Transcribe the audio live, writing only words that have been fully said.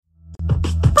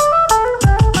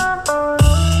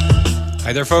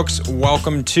Hi there, folks.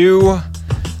 Welcome to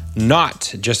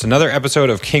not just another episode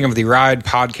of King of the Ride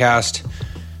podcast.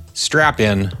 Strap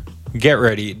in, get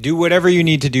ready, do whatever you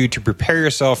need to do to prepare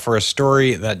yourself for a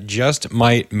story that just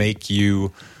might make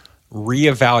you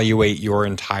reevaluate your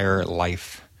entire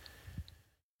life.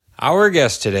 Our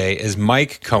guest today is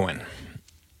Mike Cohen.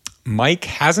 Mike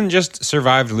hasn't just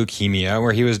survived leukemia,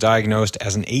 where he was diagnosed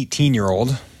as an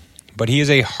 18-year-old, but he is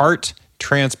a heart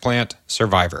transplant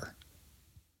survivor.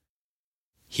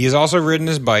 He has also ridden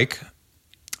his bike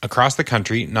across the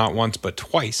country, not once but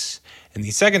twice, and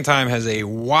the second time has a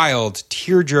wild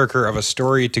tearjerker of a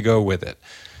story to go with it.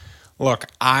 Look,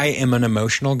 I am an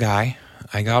emotional guy.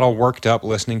 I got all worked up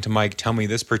listening to Mike tell me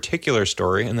this particular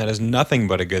story, and that is nothing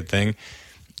but a good thing.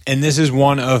 And this is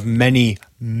one of many,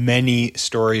 many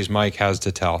stories Mike has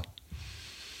to tell.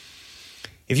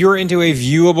 If you are into a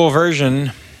viewable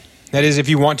version, that is, if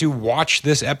you want to watch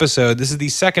this episode, this is the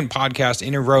second podcast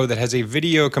in a row that has a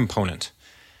video component.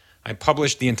 I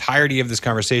published the entirety of this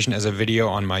conversation as a video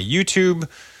on my YouTube.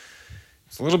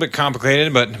 It's a little bit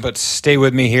complicated, but stay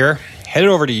with me here. Head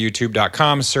over to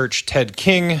youtube.com, search Ted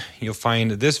King. You'll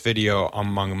find this video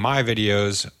among my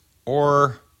videos,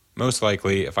 or most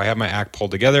likely, if I have my act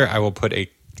pulled together, I will put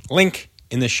a link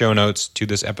in the show notes to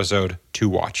this episode to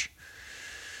watch.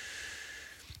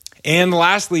 And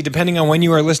lastly, depending on when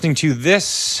you are listening to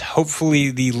this,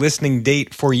 hopefully the listening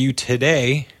date for you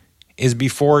today is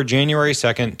before January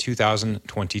 2nd,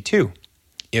 2022.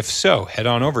 If so, head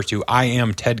on over to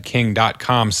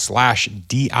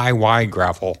iamtedking.com/DIY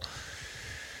gravel.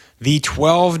 The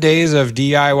 12 days of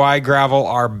DIY gravel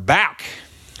are back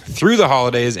through the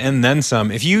holidays and then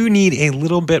some. If you need a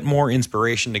little bit more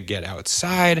inspiration to get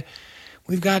outside,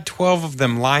 we've got 12 of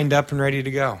them lined up and ready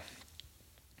to go.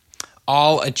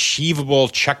 All achievable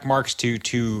check marks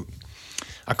to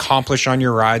accomplish on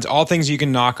your rides, all things you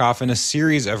can knock off in a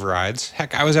series of rides.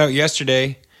 Heck, I was out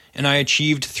yesterday and I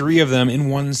achieved 3 of them in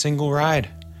one single ride.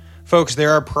 Folks,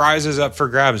 there are prizes up for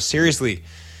grabs. Seriously,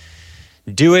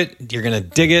 do it. You're going to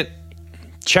dig it.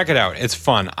 Check it out. It's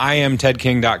fun.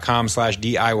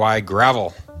 iamtedking.com/DIY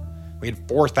gravel. We had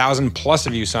 4,000 plus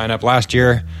of you sign up last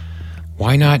year.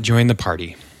 Why not join the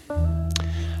party?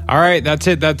 All right, that's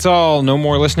it. That's all. No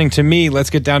more listening to me. Let's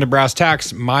get down to brass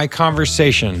tacks. My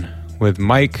conversation with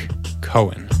Mike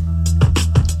Cohen.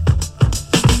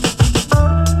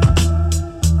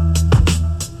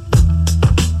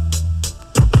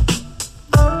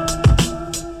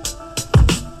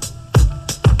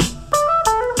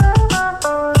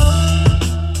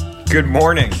 Good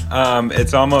morning.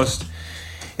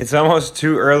 It's almost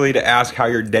too early to ask how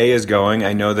your day is going.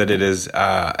 I know that it is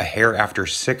a hair after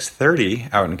 6:30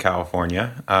 out in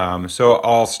California. So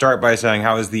I'll start by saying,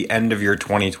 how is the end of your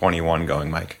 2021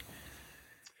 going, Mike?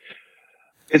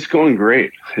 It's going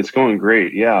great.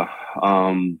 Yeah.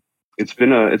 It's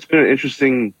been an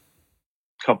interesting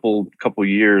couple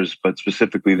years, but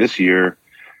specifically this year,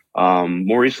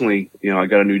 more recently, I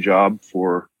got a new job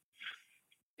for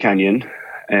Canyon.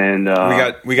 And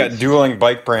we got dueling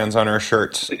bike brands on our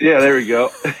shirts. Yeah, there we go.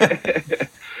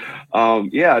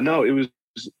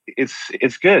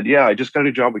 It's good. Yeah, I just got a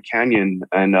new job with Canyon,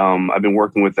 and I've been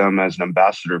working with them as an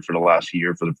ambassador for the last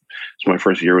year. It's my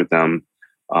first year with them,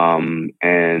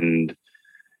 and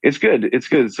it's good. It's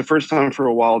good. It's the first time for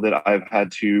a while that I've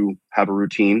had to have a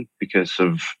routine because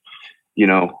of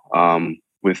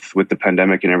with the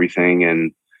pandemic and everything,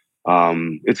 and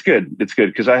it's good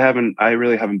because I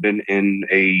really haven't been in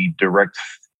a direct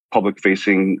public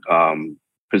facing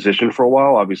position for a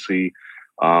while, obviously,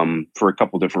 for a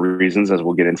couple different reasons as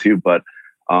we'll get into, but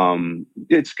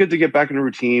it's good to get back in a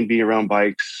routine, be around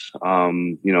bikes,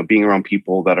 being around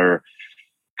people that are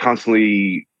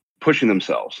constantly pushing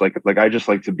themselves. Like I just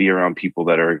like to be around people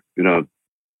that are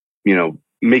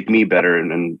make me better,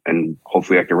 and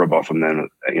hopefully I can rub off on them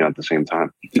at the same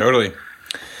time. Totally.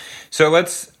 So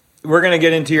we're going to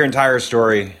get into your entire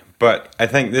story, but I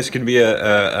think this could be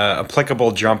a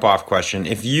applicable jump-off question.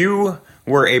 If you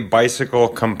were a bicycle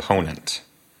component,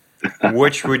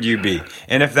 which would you be?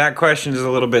 And if that question is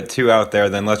a little bit too out there,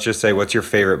 then let's just say, what's your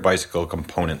favorite bicycle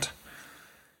component?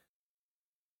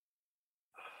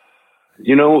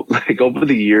 Over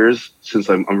the years, since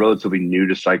I'm relatively new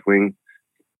to cycling,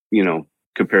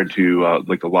 compared to a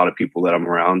lot of people that I'm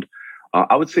around,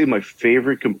 I would say my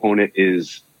favorite component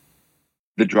is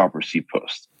the dropper seat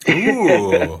post.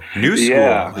 Ooh, new school.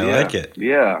 I like it.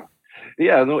 Yeah.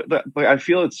 No, I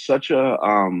feel it's such a,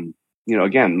 I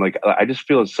just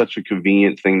feel it's such a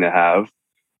convenient thing to have,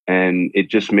 and it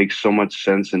just makes so much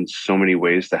sense in so many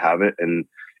ways to have it. And,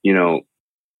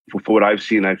 for what I've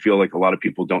seen, I feel like a lot of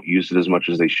people don't use it as much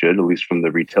as they should, at least from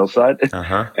the retail side.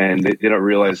 And they don't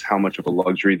realize how much of a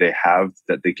luxury they have,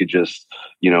 that they could just,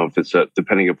 if it's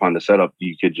depending upon the setup,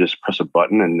 you could just press a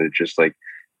button and it just like,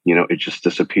 it just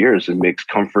disappears and makes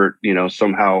comfort,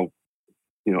 somehow,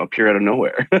 appear out of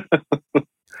nowhere.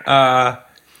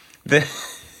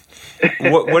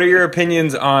 What are your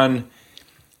opinions on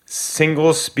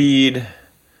single speed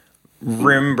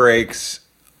rim brakes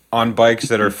on bikes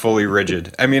that are fully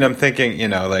rigid? I mean, I'm thinking,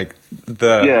 like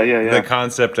the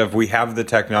concept of, we have the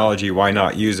technology, why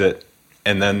not use it?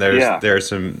 And then there's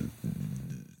something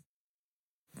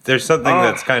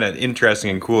that's kind of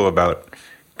interesting and cool about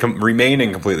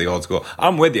remaining completely old school.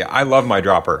 I'm with you. I love my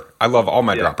dropper. I love all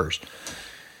my droppers.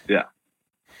 Yeah.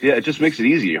 Yeah. It just makes it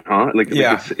easier, huh? Like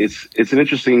it's an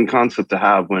interesting concept to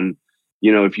have when,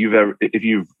 if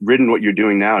you've ridden what you're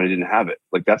doing now and you didn't have it.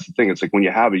 Like, that's the thing. It's like when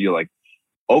you have it, you're like,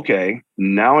 okay,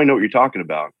 now I know what you're talking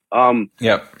about. To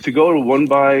go to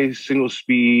 1x single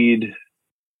speed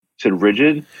to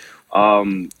rigid,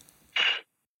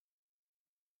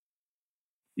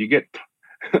 you get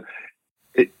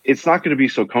it's not going to be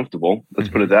so comfortable. Let's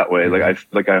put it that way.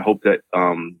 I hope that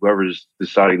whoever's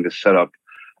deciding this setup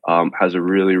has a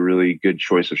really, really good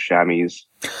choice of chamois,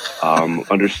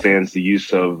 understands the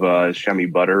use of chamois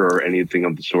butter or anything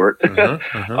of the sort.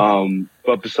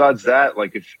 But besides that,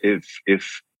 like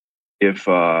if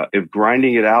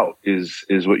grinding it out is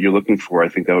what you're looking for, I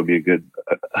think that would be a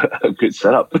good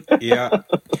setup. Yeah.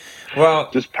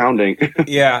 Well, just pounding.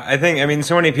 Yeah, I mean,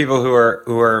 so many people who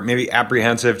are maybe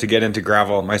apprehensive to get into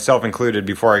gravel, myself included,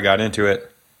 before I got into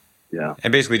it. Yeah.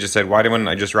 And basically just said, why didn't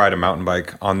I just ride a mountain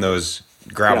bike on those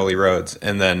gravelly roads?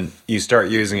 And then you start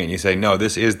using it and you say, no,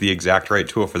 this is the exact right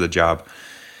tool for the job.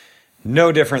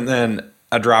 No different than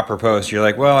a dropper post. You're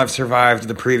like, well, I've survived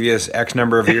the previous X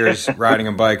number of years riding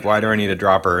a bike. Why do I need a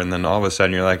dropper? And then all of a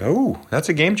sudden you're like, oh, that's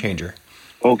a game changer.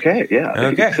 Okay. Yeah.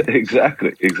 Okay.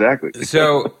 Exactly.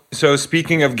 So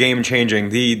speaking of game changing,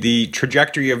 the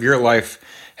trajectory of your life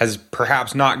has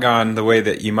perhaps not gone the way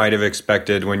that you might have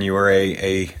expected when you were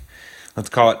a let's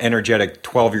call it energetic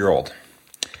 12-year-old.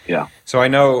 Yeah. So I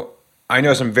know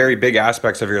some very big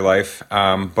aspects of your life,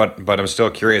 but I'm still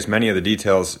curious many of the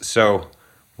details. So,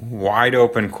 wide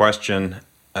open question: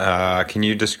 can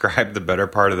you describe the better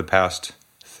part of the past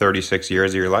 36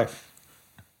 years of your life?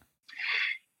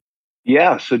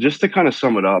 Yeah. So just to kind of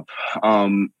sum it up,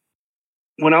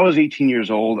 when I was 18 years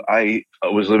old, I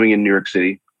was living in New York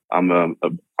City. I'm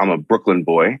a Brooklyn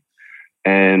boy.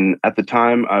 And at the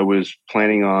time, I was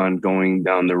planning on going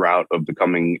down the route of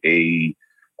becoming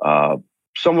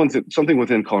something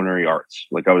within culinary arts.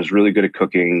 Like, I was really good at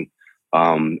cooking.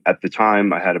 At the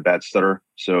time, I had a bad stutter,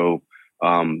 so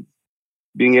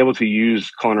being able to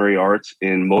use culinary arts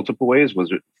in multiple ways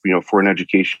was, for an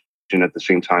education at the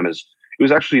same time as it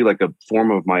was actually like a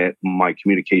form of my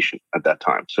communication at that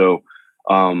time. So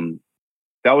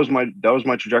that was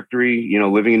my trajectory.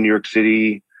 Living in New York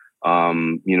City.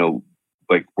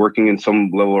 Like working in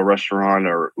some level of restaurant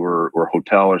or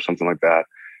hotel or something like that.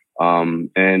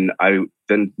 And I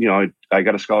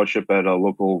got a scholarship at a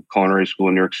local culinary school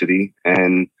in New York City.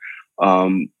 And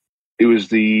it was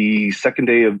the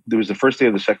first day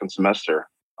of the second semester,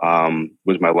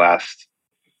 was my last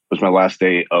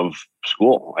day of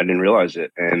school. I didn't realize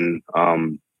it. And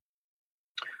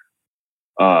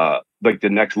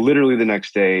literally the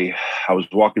next day, I was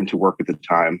walking to work at the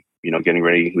time, getting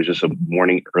ready. It was just a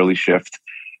morning early shift.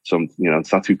 So,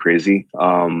 it's not too crazy.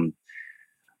 And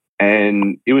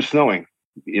it was snowing,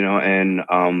 and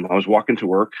I was walking to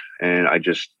work and I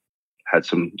just had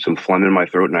some phlegm in my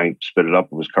throat and I spit it up.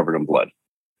 It was covered in blood.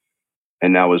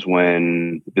 And that was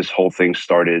when this whole thing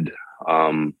started,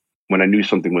 when I knew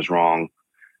something was wrong,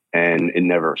 and it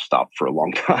never stopped for a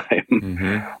long time.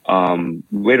 Mm-hmm.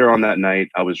 Later on that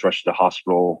night, I was rushed to the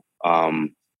hospital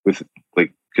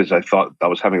because I thought I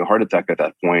was having a heart attack at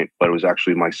that point, but it was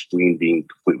actually my spleen being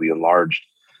completely enlarged.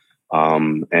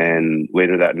 And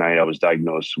later that night, I was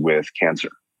diagnosed with cancer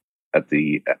at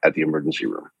the emergency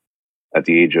room at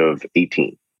the age of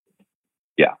 18.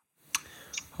 Yeah.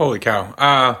 Holy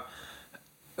cow.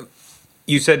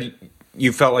 You said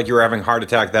you felt like you were having a heart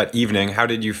attack that evening. How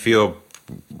did you feel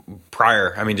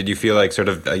prior? I mean, did you feel like sort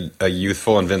of a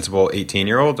youthful, invincible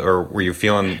 18-year-old, or were you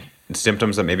feeling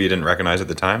symptoms that maybe you didn't recognize at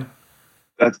the time?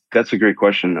 That's a great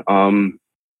question.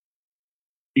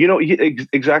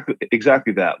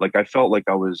 Exactly that. Like, I felt like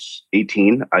I was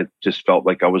 18. I just felt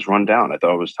like I was run down. I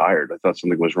thought I was tired. I thought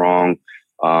something was wrong.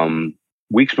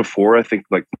 Weeks before, I think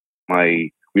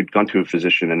we'd gone to a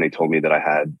physician and they told me that I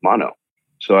had mono.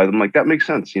 So I'm like, that makes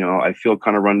sense. I feel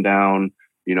kind of run down.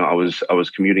 I was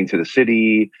commuting to the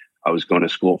city. I was going to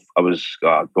school. I was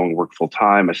going to work full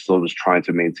time. I still was trying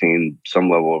to maintain some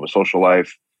level of a social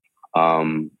life.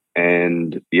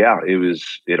 And yeah,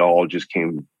 it all just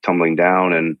came tumbling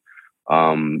down. And,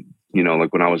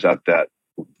 like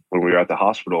when we were at the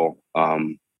hospital, I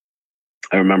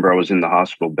remember I was in the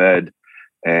hospital bed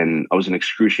and I was in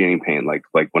excruciating pain. Like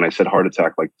when I said heart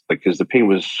attack, because the pain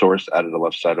was sourced out of the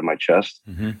left side of my chest,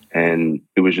 and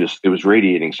it was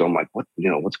radiating. So I'm like,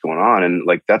 what's going on? And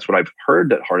like, that's what I've heard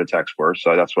that heart attacks were.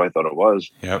 So that's what I thought it was.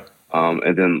 Yep.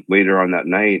 And then later on that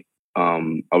night, I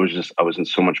was in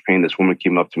so much pain. This woman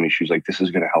came up to me. She was like, "This is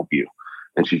going to help you."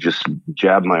 And she just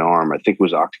jabbed my arm. I think it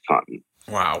was OxyContin.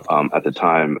 Wow. At the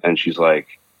time. And she's like,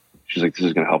 "This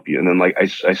is going to help you." And then like,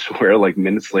 I swear, like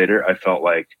minutes later, I felt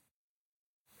like,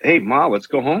 "Hey, Ma, let's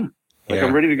go home. Like,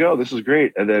 I'm ready to go. This is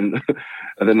great." And then,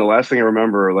 the last thing I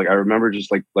remember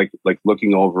just like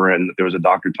looking over, and there was a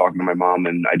doctor talking to my mom,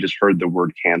 and I just heard the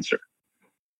word cancer.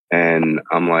 And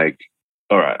I'm like,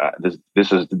 all right,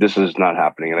 this is not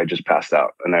happening. And I just passed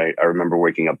out. And I remember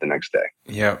waking up the next day.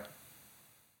 Yep.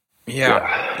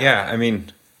 Yeah. I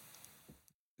mean,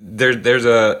 there's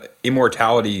a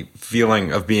immortality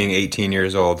feeling of being 18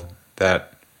 years old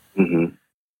that it's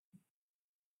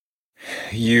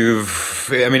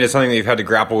something that you've had to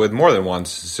grapple with more than once.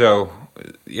 So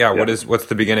yeah. What's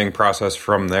the beginning process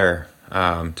from there,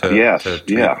 to treat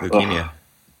leukemia?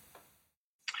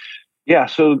 Yeah.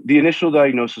 So the initial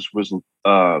diagnosis was,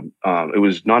 it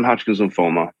was non-Hodgkin's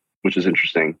lymphoma, which is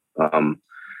interesting.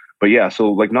 But yeah,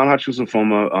 so like non-Hodgkin's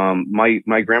lymphoma,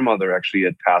 my grandmother actually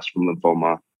had passed from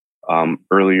lymphoma,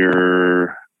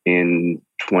 earlier in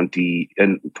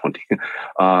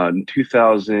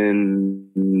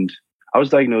 2000. I was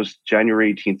diagnosed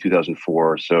January 18th,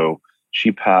 2004. So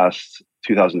she passed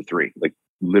 2003, like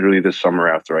literally this summer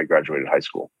after I graduated high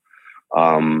school.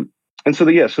 And so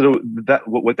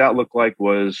what that looked like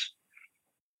was,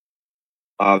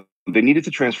 they needed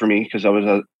to transfer me because I was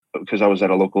at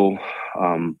a local,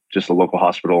 just a local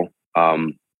hospital.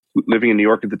 Living in New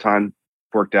York at the time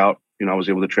worked out. I was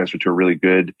able to transfer to a really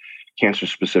good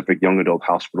cancer-specific young adult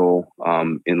hospital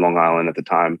in Long Island at the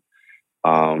time,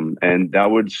 and that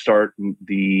would start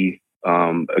the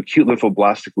acute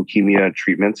lymphoblastic leukemia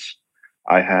treatments.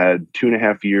 I had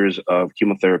 2.5 years of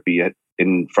chemotherapy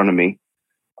in front of me.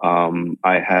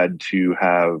 I had to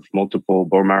have multiple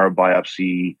bone marrow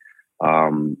biopsy,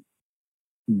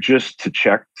 just to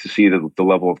check to see the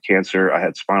level of cancer. I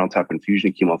had spinal tap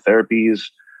infusion chemotherapies,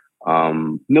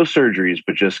 no surgeries,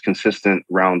 but just consistent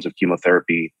rounds of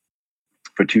chemotherapy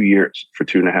for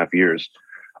 2.5 years.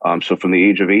 So from the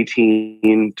age of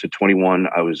 18 to 21,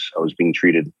 I was being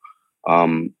treated.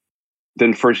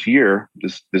 Then first year,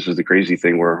 this is the crazy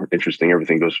thing where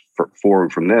everything goes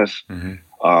forward from this.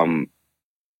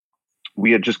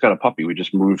 We had just got a puppy. We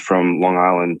just moved from Long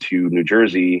Island to New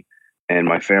Jersey, and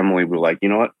my family were like, you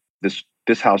know what, this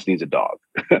house needs a dog.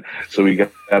 So we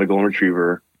got a golden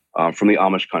retriever from the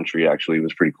Amish country. Actually, it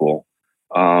was pretty cool.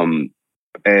 And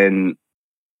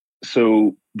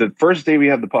so the first day we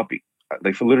had the puppy,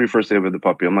 like for literally first day we had the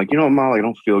puppy, I'm like, you know what, Molly, I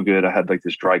don't feel good. I had like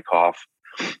this dry cough.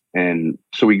 And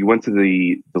so we went to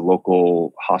the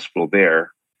local hospital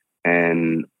there,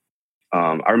 and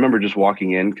I remember just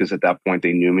walking in because at that point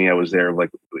they knew me. I was there.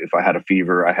 Like if I had a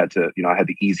fever, I had to, I had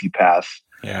the easy pass.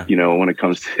 Yeah. When it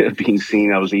comes to being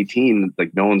seen, I was 18.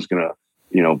 Like no one's gonna,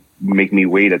 make me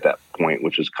wait at that point,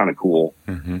 which is kind of cool.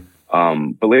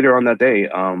 But later on that day,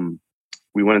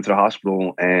 we went into the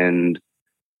hospital, and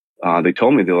they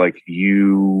told me, they're like,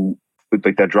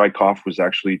 that dry cough was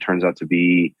actually turns out to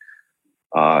be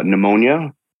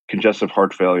pneumonia, congestive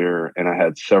heart failure, and I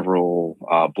had several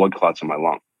blood clots in my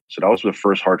lung. So that was the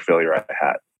first heart failure I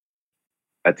had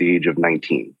at the age of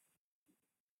 19.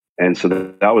 And so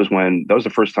that was the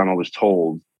first time I was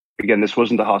told. Again, this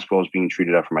wasn't the hospital I was being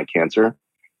treated at for my cancer.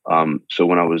 So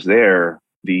when I was there,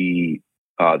 the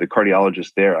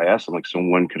cardiologist there, I asked him, like, so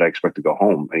when could I expect to go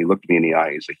home? And he looked me in the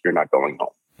eye. He's like, "You're not going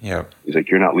home." Yeah. He's like,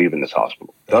 "You're not leaving this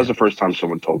hospital." That was the first time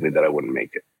someone told me that I wouldn't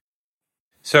make it.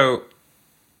 So,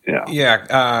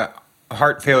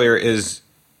 heart failure is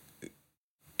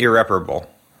irreparable.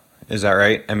 Is that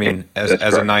right? I mean, as a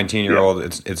 19-year-old,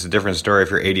 it's a different story if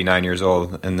you're 89 years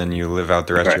old and then you live out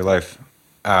the rest of your life.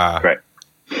 Right.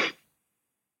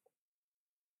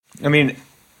 I mean,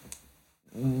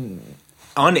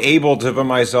 unable to put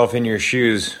myself in your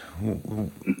shoes,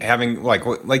 having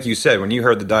like you said, when you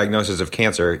heard the diagnosis of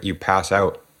cancer, you pass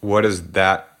out. What is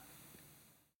that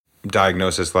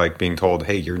diagnosis like? Being told,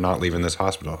 "Hey, you're not leaving this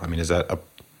hospital." I mean, do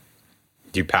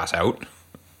you pass out?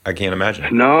 I can't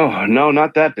imagine. No,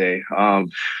 not that day.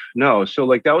 No. So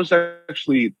like that's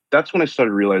when I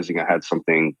started realizing I had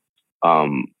something.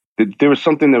 there was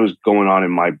something that was going on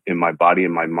in my body,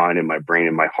 in my mind, in my brain,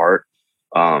 in my heart,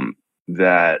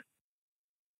 that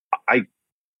I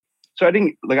so I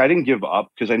didn't give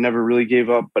up, because I never really gave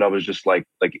up, but I was just like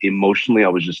emotionally, I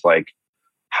was just like,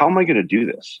 how am I going to do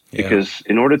this? Yeah. Because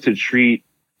in order to treat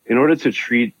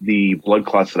the blood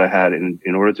clots that I had, and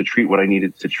in order to treat what I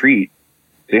needed to treat,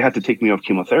 they had to take me off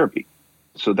chemotherapy.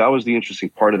 So that was the interesting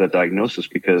part of that diagnosis,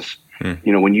 because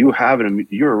when you have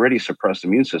you're already suppressed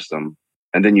immune system,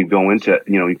 and then you go into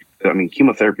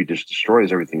chemotherapy just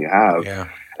destroys everything you have,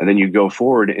 and then you go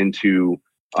forward into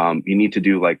you need to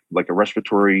do like a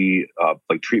respiratory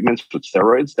like treatments with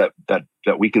steroids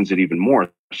that weakens it even more.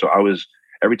 So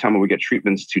every time I would get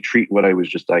treatments to treat what I was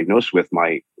just diagnosed with,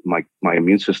 my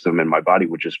immune system and my body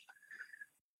would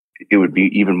it would be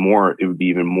even more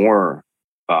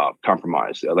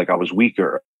compromised. Like I was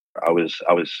weaker. I was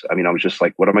just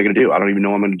like, what am I going to do? I don't even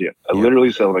know what I'm going to do. I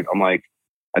literally said, I'm like,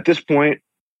 at this point,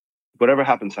 whatever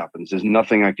happens. There's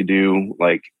nothing I could do.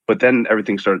 But then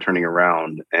everything started turning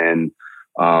around, and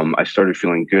I started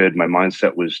feeling good. My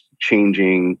mindset was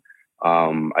changing.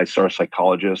 I saw a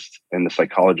psychologist, and the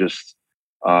psychologist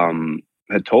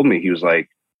had told me, he was like,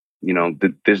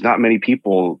 there's not many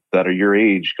people that are your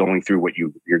age going through what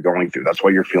you're going through. That's why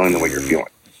you're feeling the way you're feeling.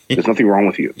 There's nothing wrong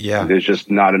with you. Yeah. There's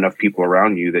just not enough people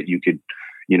around you that you could,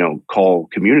 call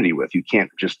community with. You can't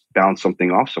just bounce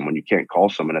something off someone. You can't call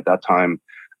someone. At that time,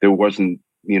 there wasn't,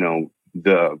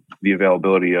 the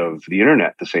availability of the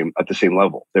internet at the same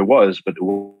level. There was, but it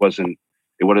wasn't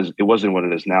what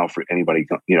it is now for anybody,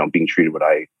 being treated what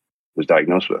I was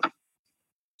diagnosed with.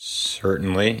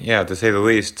 Certainly. Yeah, to say the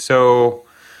least. So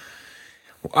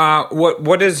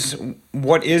what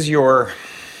is your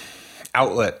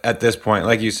outlet at this point?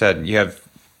 Like you said, you have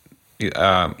you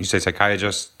say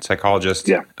psychologist.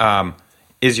 Yeah.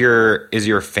 Is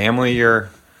your family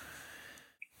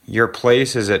your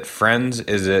place? Is it friends?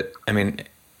 Is it,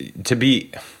 to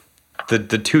be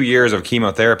the 2 years of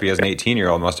chemotherapy as an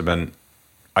 18-year-old must have been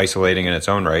isolating in its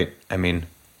own right.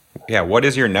 What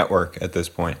is your network at this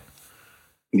point?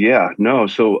 Yeah, no.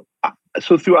 So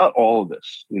throughout all of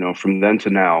this, from then to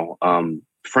now,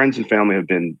 friends and family have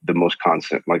been the most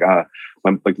constant. My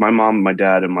mom, my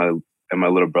dad, and my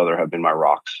little brother have been my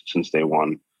rocks since day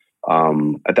one.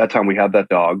 At that time, we had that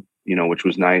dog, which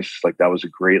was nice. Like, that was a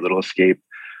great little escape.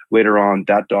 Later on,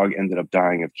 that dog ended up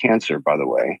dying of cancer, by the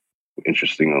way,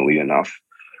 interestingly enough.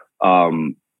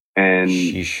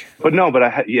 Sheesh. We don't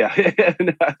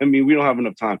have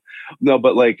enough time. No,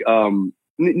 but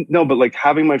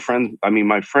having my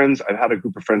friends, I've had a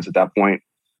group of friends at that point.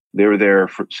 They were there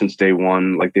since day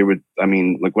one. When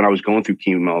I was going through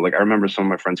chemo, I remember some of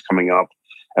my friends coming up,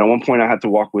 and at one point I had to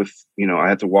walk with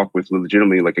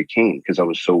legitimately like a cane, because I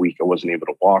was so weak, I wasn't able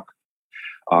to walk.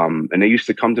 And they used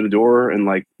to come to the door, and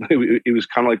it was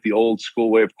kind of like the old school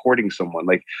way of courting someone.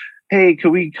 Like, hey,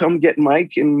 could we come get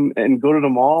Mike and go to the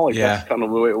mall? That's kind of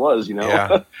the way it was,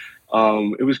 Yeah.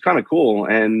 It was kind of cool.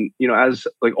 And, as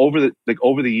over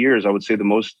the years, I would say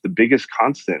the biggest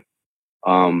constant,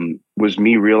 was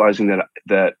me realizing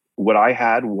that what I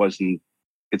had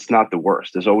it's not the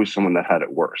worst. There's always someone that had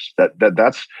it worse.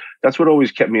 That's what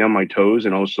always kept me on my toes,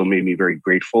 and also made me very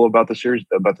grateful about the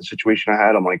situation I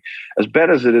had. I'm like, as bad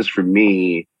as it is for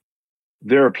me,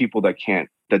 there are people that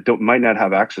might not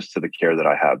have access to the care that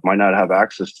I have, might not have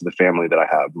access to the family that I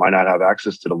have, might not have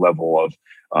access to the level of,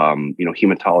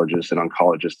 hematologists and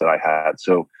oncologists that I had.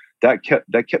 So that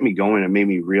kept me going, and made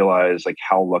me realize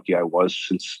how lucky I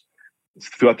was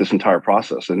throughout this entire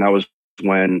process. And that was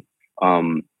when,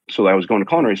 so I was going to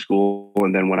culinary school,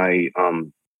 and then when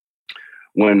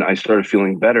I started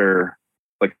feeling better,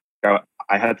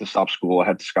 I had to stop school. I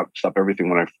had to stop everything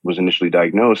when I was initially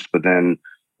diagnosed. But then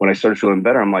when I started feeling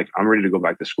better, I'm like, I'm ready to go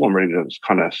back to school. I'm ready to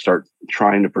kind of start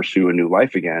trying to pursue a new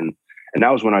life again. And that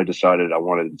was when I decided I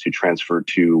wanted to transfer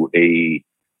to the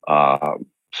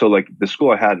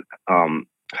school I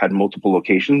had multiple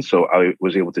locations. So I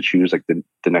was able to choose the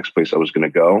next place I was going to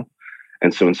go.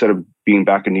 And so instead of being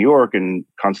back in New York and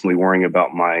constantly worrying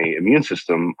about my immune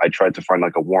system, I tried to find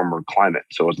a warmer climate.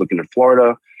 So I was looking at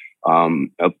Florida.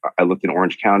 I looked in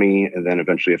Orange County, and then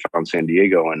eventually I found San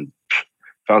Diego, and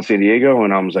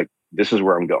I was like, this is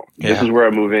where I'm going. Yeah. This is where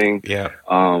I'm moving. Yeah.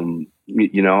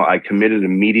 I committed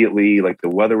immediately. The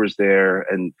weather was there.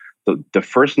 And the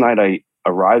first night I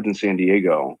arrived in San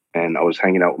Diego, and I was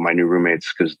hanging out with my new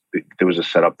roommates, because there was a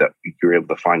setup that you were able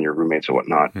to find your roommates or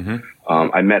whatnot. Mm-hmm.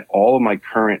 I met all of my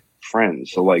current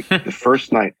friends. So the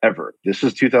first night ever, this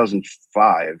is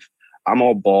 2005. I'm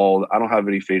all bald. I don't have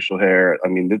any facial hair.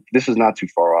 This is not too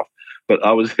far off. but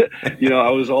I was, I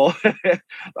was all,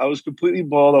 I was completely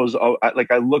bald.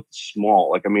 I looked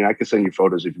small. Like, I mean, I could send you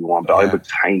photos if you want, but I looked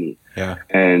tiny. Yeah.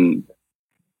 And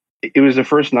it was the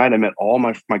first night I met all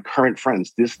my current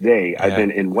friends. This day, I've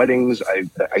been in weddings. I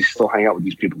still hang out with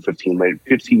these people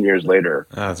 15 years later.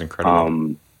 Oh, that's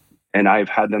incredible. And I've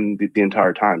had them the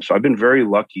entire time. So I've been very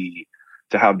lucky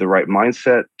to have the right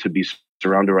mindset, to be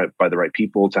surrounded by the right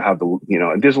people, to have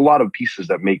and there's a lot of pieces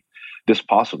that make this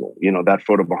possible. That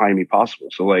photo behind me possible.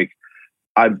 So like,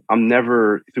 I'm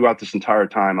never, throughout this entire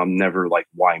time, I'm never like,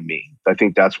 why me? I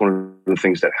think that's one of the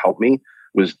things that helped me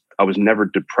was I was never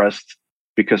depressed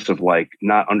because of like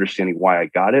not understanding why I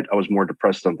got it. I was more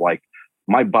depressed of like,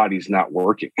 my body's not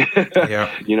working. Yeah.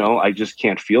 I just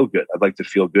can't feel good. I'd like to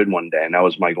feel good one day. And that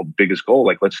was my biggest goal.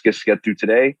 Like, let's just get through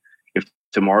today. If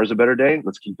tomorrow's a better day,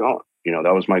 let's keep going.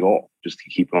 That was my goal, just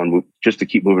to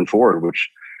keep moving forward,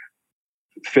 which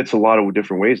fits a lot of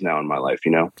different ways now in my life,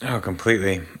 Oh,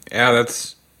 completely. Yeah.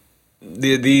 That's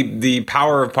the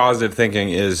power of positive thinking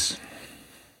is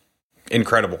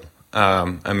incredible.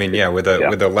 I mean, with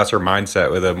a lesser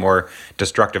mindset, with a more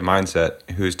destructive mindset,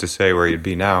 who's to say where you'd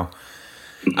be now?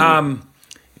 Mm-hmm.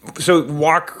 So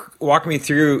walk me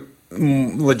through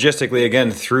logistically again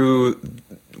through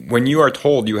when you are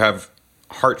told you have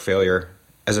heart failure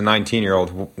as a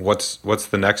 19-year-old. What's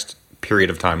the next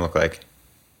period of time look like?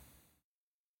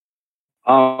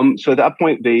 So at that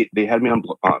point, they had me on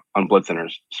blood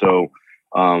thinners. So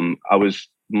I was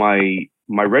my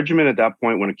regimen at that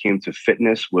point when it came to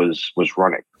fitness was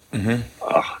running.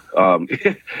 Mm-hmm.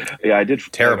 Yeah, I did.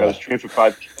 Terrible. I was trained for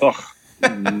 5.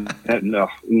 No.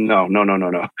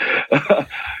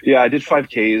 Yeah, I did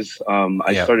 5Ks.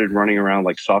 I started running around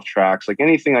like soft tracks, like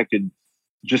anything I could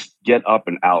just get up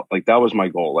and out. Like that was my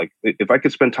goal. Like if I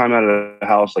could spend time out of the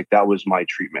house, like that was my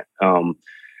treatment.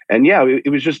 And yeah, it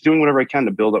was just doing whatever I can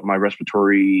to build up my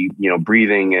respiratory,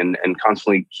 breathing and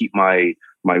constantly keep my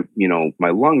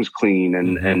lungs clean.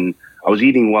 And I was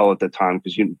eating well at the time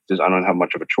because I don't have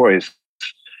much of a choice.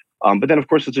 But then of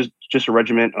course it's just a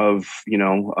regimen of,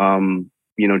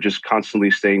 just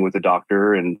constantly staying with the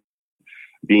doctor and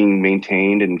being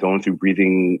maintained and going through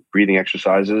breathing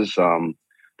exercises.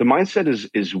 The mindset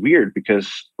is weird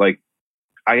because like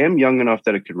I am young enough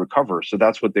that it could recover. So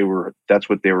that's what they were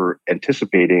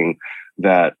anticipating,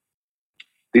 that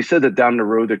they said that down the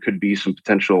road there could be some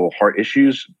potential heart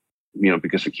issues,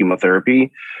 because of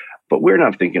chemotherapy. But we're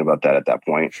not thinking about that at that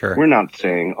point. Sure. We're not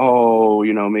saying, oh,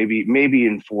 maybe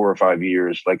in 4 or 5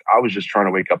 years. Like I was just trying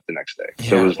to wake up the next day. Yeah.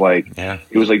 So it was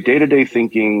like day-to-day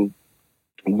thinking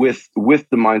with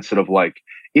the mindset of like,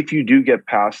 if you do get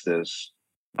past this,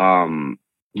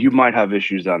 you might have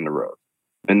issues down the road.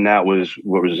 And that was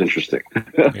what was interesting.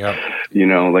 Yeah.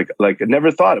 Like I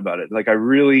never thought about it. Like I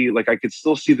really, like I could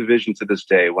still see the vision to this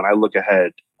day. When I look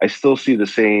ahead, I still see the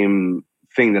same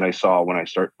thing that I saw when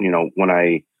when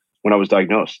I was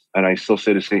diagnosed, and I still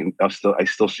say the same. I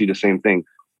still see the same thing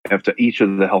after each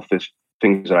of the health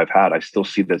things that I've had. I still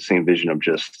see that same vision of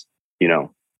just,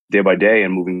 day by day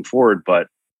and moving forward. But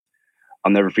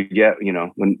I'll never forget,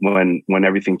 when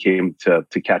everything came to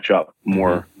catch up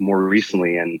more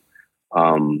recently, and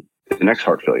the next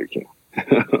heart failure came.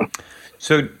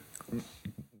 So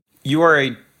you are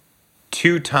a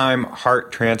 2-time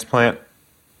heart transplant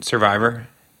survivor.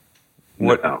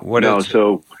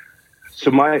 So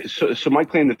my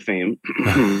claim to fame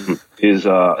is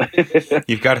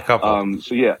you've got a couple.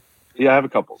 So yeah, I have a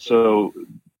couple. So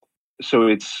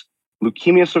it's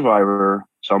leukemia survivor.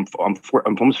 So I'm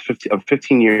almost 50. I'm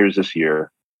 15 years this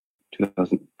year.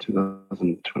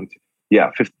 2020.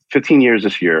 Yeah, 15 years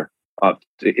this year.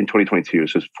 In 2022,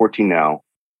 so it's 14 now.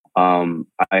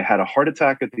 I had a heart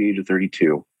attack at the age of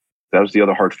 32. That was the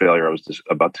other heart failure I was just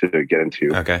about to get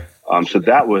into. Okay. So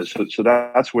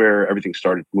that's where everything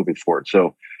started moving forward.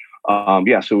 So, so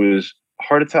it was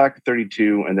heart attack at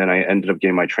 32, and then I ended up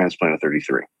getting my transplant at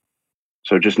 33.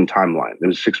 So just in timeline, it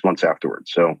was 6 months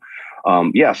afterwards. So,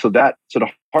 so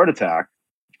the heart attack,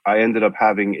 I ended up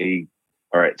having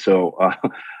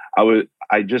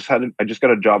I just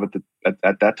got a job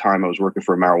at that time. I was working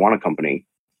for a marijuana company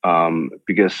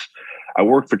because I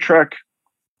worked for Trek.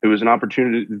 It was an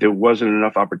opportunity. There wasn't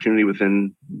enough opportunity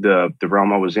within the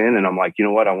realm I was in, and I'm like, you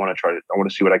know what? I want to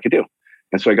see what I could do.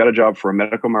 And so I got a job for a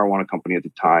medical marijuana company at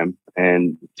the time.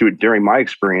 And during my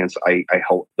experience, I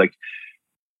helped. Like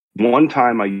one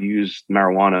time, I used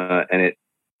marijuana, and it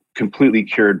completely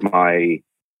cured my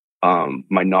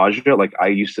nausea. Like I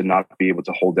used to not be able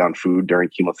to hold down food during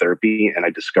chemotherapy, and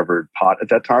I discovered pot at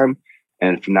that time.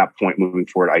 And from that point moving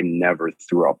forward, I never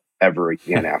threw up ever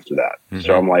again after that.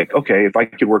 So I'm like, okay, if I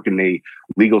could work in a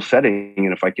legal setting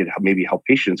and if I could maybe help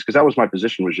patients, because that was my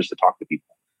position, was just to talk to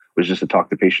people, was just to talk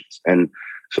to patients. And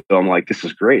so I'm like, this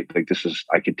is great. Like,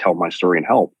 I could tell my story and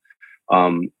help.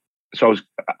 So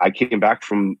I came back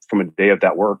from a day of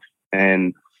that work,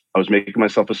 and I was making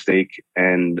myself a steak,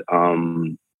 and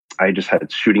I just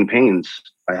had shooting pains.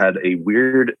 I had a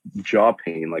weird jaw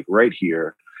pain, like right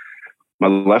here. My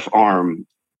left arm,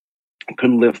 I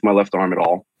couldn't lift my left arm at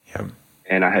all. Yep.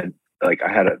 And I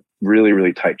had a really,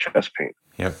 really tight chest pain.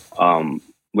 Yep.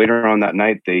 Later on that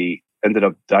night, they ended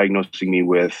up diagnosing me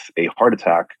with a heart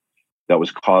attack that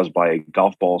was caused by a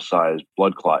golf ball sized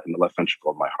blood clot in the left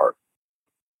ventricle of my heart.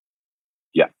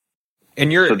 Yeah.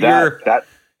 And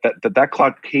that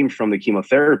clot came from the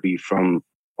chemotherapy from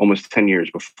almost 10 years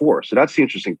before. So that's the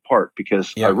interesting part,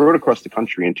 because I rode across the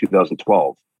country in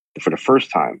 2012 for the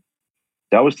first time.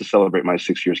 That was to celebrate my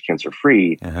 6 years cancer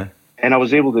free. Uh-huh. And I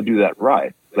was able to do that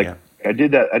ride. I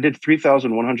did that. I did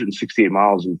 3,168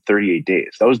 miles in 38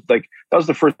 days. That was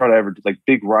the first ride I ever did, like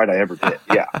big ride I ever did.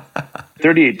 Yeah.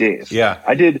 38 days. Yeah.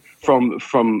 I did from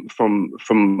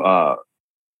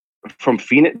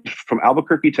Phoenix, from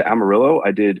Albuquerque to Amarillo.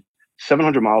 I did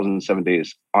 700 miles in 7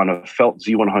 days on a Felt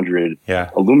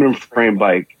Z100 aluminum frame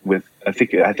bike with, I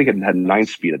think it had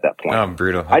 9-speed at that point. Oh,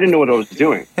 brutal. I didn't know what I was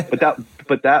doing, but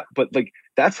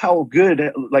that's how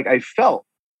good, like, I felt.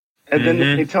 And then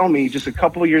they tell me just a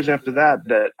couple of years after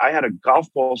that I had a golf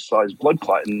ball sized blood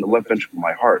clot in the left ventricle of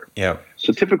my heart. Yeah.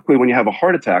 So typically when you have a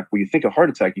heart attack, when you think of heart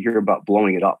attack, you hear about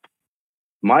blowing it up.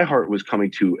 My heart was coming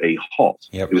to a halt.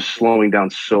 Yep. It was slowing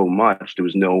down so much.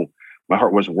 My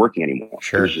heart wasn't working anymore.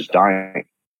 Sure. It was just dying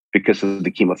because of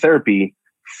the chemotherapy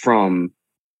from.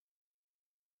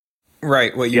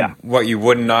 Right. What you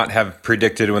would not have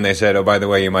predicted when they said, oh, by the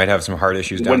way, you might have some heart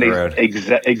issues down the road.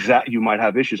 You might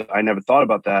have issues. I never thought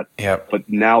about that. Yeah. But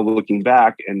now looking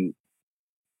back and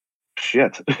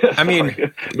shit. I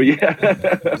mean, but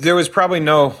yeah. There was probably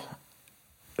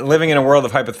living in a world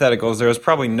of hypotheticals, there was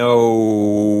probably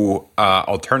no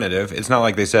alternative. It's not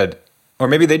like they said, or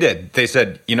maybe they did. They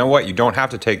said, you know what, you don't have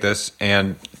to take this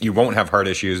and you won't have heart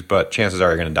issues, but chances are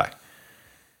you're going to die.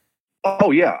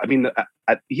 Oh, yeah. I mean,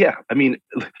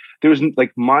 there was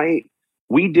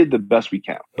we did the best we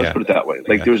can. Let's put it that way.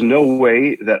 Like, there's no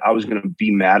way that I was going to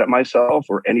be mad at myself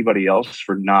or anybody else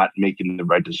for not making the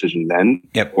right decision then,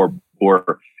 or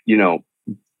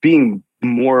being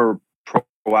more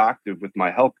proactive with my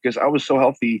health, because I was so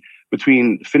healthy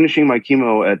between finishing my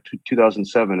chemo at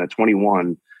 2007 at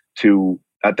 21 to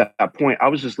at that point. I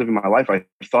was just living my life. I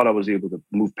thought I was able to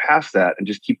move past that and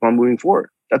just keep on moving forward.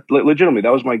 That legitimately,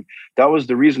 that was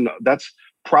the reason. That's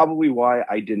probably why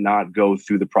I did not go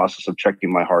through the process of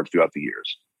checking my heart throughout the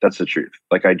years. That's the truth.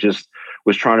 Like, I just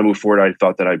was trying to move forward. I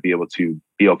thought that I'd be able to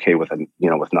be okay with it,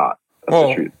 with not. That's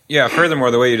the truth. Yeah. Furthermore,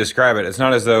 the way you describe it, it's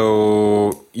not as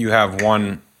though you have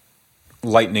one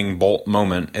lightning bolt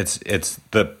moment. It's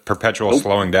the perpetual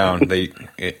slowing down.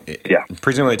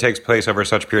 Presumably it takes place over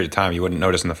such a period of time you wouldn't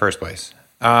notice in the first place.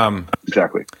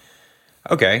 Exactly.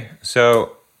 Okay,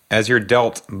 so as you're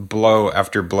dealt blow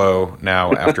after blow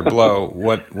now after blow,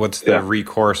 what's the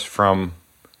recourse from?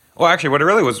 Well, actually, what I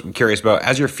really was curious about,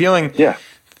 as you're feeling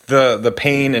the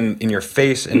pain in your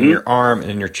face and in your arm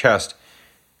and in your chest,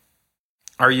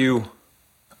 are you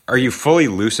fully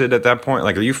lucid at that point?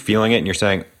 Like, are you feeling it and you're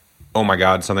saying, oh my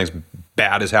God, something's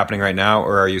bad is happening right now?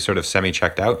 Or are you sort of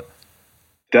semi-checked out?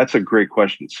 That's a great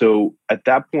question. So at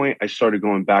that point, I started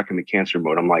going back into cancer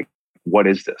mode. I'm like, what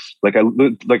is this? I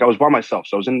was by myself.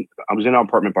 So I was in our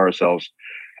apartment by ourselves.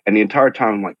 And the entire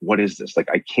time I'm like, what is this? Like,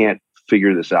 I can't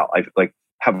figure this out.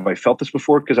 Have I felt this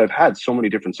before? Because I've had so many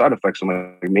different side effects. I'm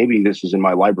like, maybe this is in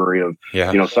my library of,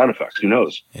 side effects. Who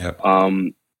knows? Yeah.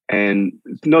 And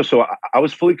no, so I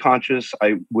was fully conscious.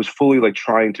 I was fully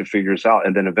trying to figure this out.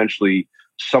 And then eventually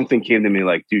something came to me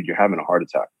like, dude, you're having a heart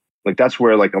attack. Like, that's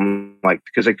where I'm like,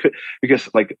 because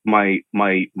my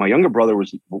younger brother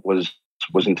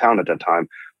was in town at that time.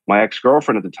 My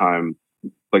ex-girlfriend at the time,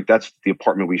 that's the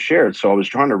apartment we shared. So I was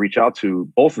trying to reach out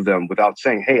to both of them without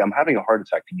saying, hey, I'm having a heart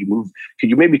attack. Could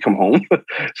you maybe come home?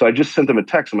 So I just sent them a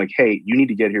text. I'm like, hey, you need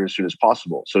to get here as soon as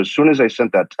possible. So as soon as I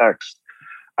sent that text,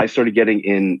 I started getting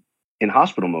in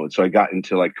hospital mode. So I got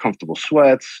into comfortable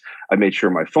sweats. I made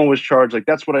sure my phone was charged.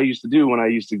 That's what I used to do when I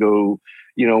used to go,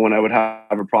 when I would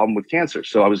have a problem with cancer.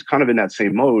 So I was kind of in that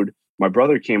same mode. My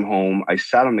brother came home. I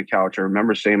sat on the couch. I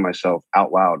remember saying to myself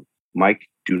out loud, Mike,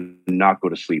 do not go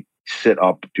to sleep. Sit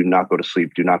up. Do not go to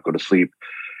sleep. Do not go to sleep.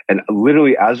 And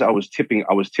literally, as I was tipping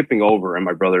over, and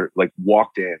my brother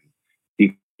walked in.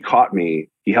 He caught me.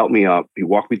 He helped me up. He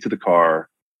walked me to the car.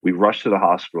 We rushed to the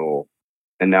hospital.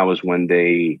 And that was when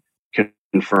they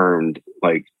confirmed,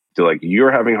 like, they're like,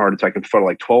 you're having a heart attack in front of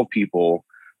like 12 people.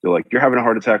 They're like, you're having a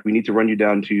heart attack. We need to run you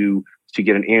down to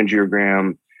get an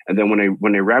angiogram. And then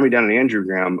when they ran me down an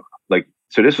angiogram, like,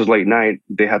 so this was late night,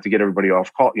 they had to get everybody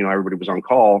off call. Everybody was on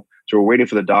call. So we're waiting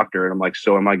for the doctor. And I'm like,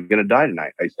 so am I going to die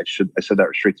tonight? I said that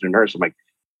straight to the nurse. I'm like,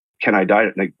 can I die?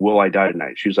 Like, will I die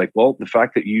tonight? She was like, well, the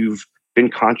fact that you've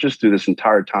been conscious through this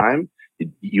entire time,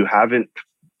 you haven't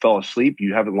fell asleep,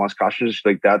 you haven't lost consciousness.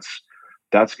 Like,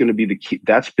 that's going to be the key.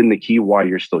 That's been the key why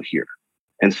you're still here.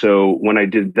 And so when I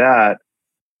did that,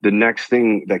 the next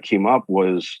thing that came up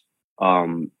was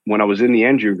when I was in the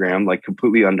angiogram, like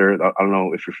completely under, I don't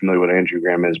know if you're familiar with what an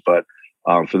angiogram is, but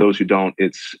for those who don't,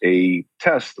 it's a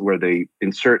test where they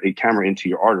insert a camera into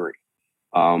your artery.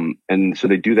 And so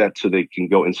they do that so they can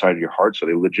go inside of your heart. So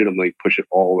they legitimately push it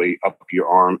all the way up your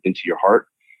arm into your heart,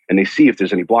 and they see if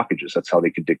there's any blockages. That's how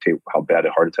they could dictate how bad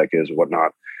a heart attack is or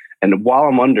whatnot. And while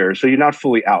I'm under, so you're not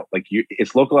fully out, like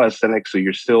it's localized asthenic, so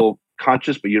you're still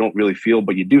conscious, but you don't really feel,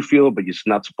 but you do feel, but you're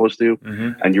not supposed to.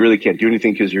 Mm-hmm. And you really can't do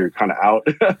anything because you're kind of out.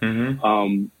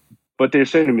 Mm-hmm. But they're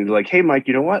saying to me, they're like, hey, Mike,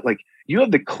 you know what? Like, you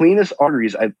have the cleanest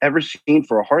arteries I've ever seen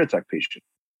for a heart attack patient.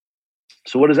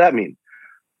 So what does that mean?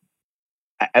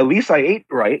 At least I ate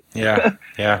right. Yeah.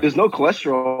 There's no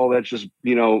cholesterol. That's just,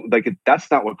 like, that's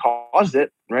not what caused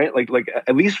it, right? Like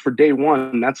at least for day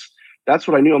one, that's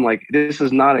what I knew. I'm like, this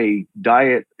is not a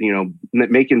diet,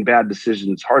 making bad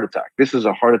decisions heart attack. This is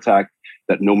a heart attack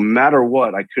that no matter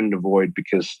what, I couldn't avoid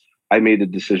because I made a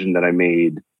decision that I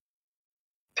made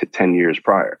 10 years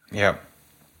prior. Yeah.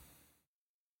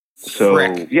 So,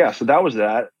 yeah, so that was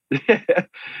that.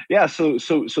 Yeah. So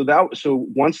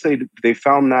once they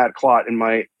found that clot in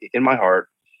my heart,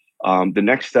 the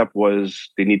next step was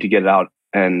they need to get it out.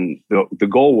 And the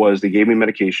goal was they gave me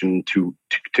medication to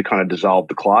kind of dissolve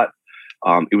the clot.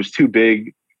 It was too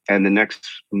big. And the next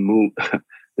move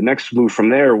from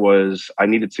there was I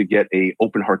needed to get a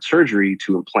open heart surgery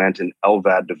to implant an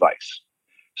LVAD device.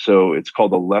 So it's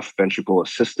called a left ventricle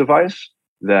assist device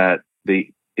that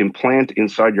they implant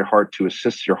inside your heart to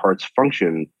assist your heart's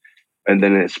function. And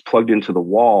then it's plugged into the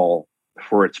wall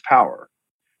for its power.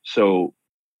 So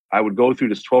I would go through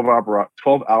this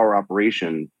 12-hour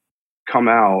operation, come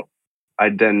out. I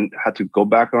then had to go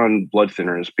back on blood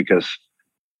thinners because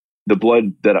the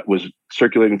blood that was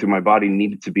circulating through my body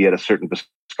needed to be at a certain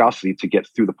viscosity to get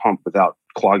through the pump without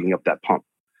clogging up that pump.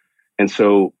 And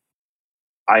so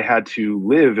I had to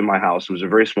live in my house. It was a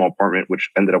very small apartment,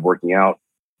 which ended up working out,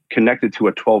 connected to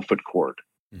a 12-foot cord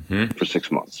for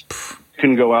 6 months.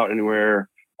 Couldn't go out anywhere.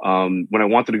 When I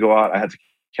wanted to go out, I had to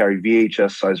carry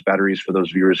VHS sized batteries for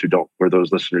those viewers or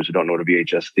those listeners who don't know what a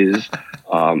VHS is.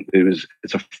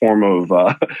 It's a form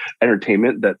of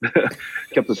entertainment that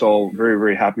kept us all very,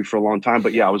 very happy for a long time.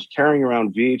 But yeah, I was carrying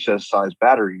around VHS sized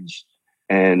batteries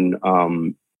and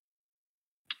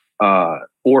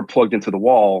or plugged into the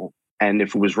wall. And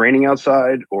if it was raining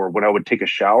outside or when I would take a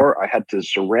shower, I had to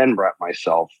saran wrap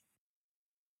myself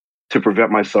to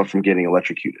prevent myself from getting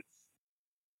electrocuted.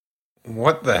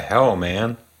 What the hell,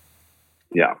 man?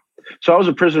 Yeah. So I was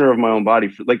a prisoner of my own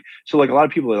body. So a lot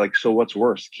of people are like, so what's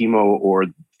worse, chemo or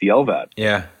the LVAD?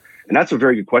 Yeah. And that's a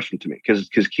very good question to me because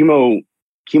chemo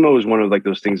is one of like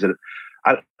those things that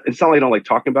it's not like I don't like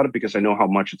talking about it because I know how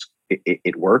much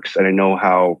it works. And I know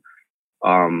how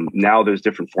now there's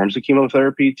different forms of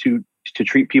chemotherapy to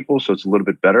treat people. So it's a little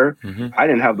bit better. Mm-hmm. I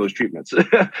didn't have those treatments.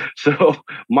 So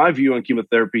my view on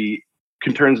chemotherapy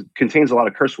contains a lot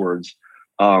of curse words.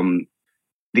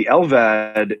 The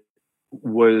LVAD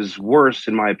was worse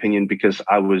in my opinion because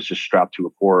I was just strapped to a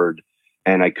cord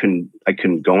and I couldn't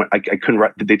go. I couldn't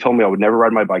ride. They told me I would never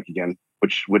ride my bike again,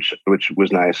 which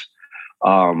was nice.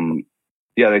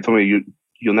 Yeah, they told me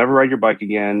you'll never ride your bike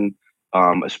again.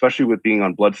 Especially with being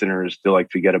on blood thinners, they're like,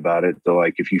 forget about it. They're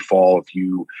like, if you fall, if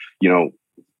you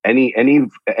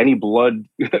any blood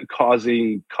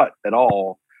causing cut at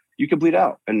all, you can bleed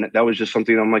out. And that was just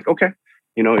something I'm like, okay,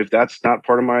 if that's not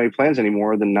part of my plans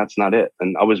anymore, then that's not it.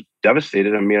 And I was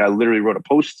devastated. I mean, I literally wrote a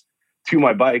post to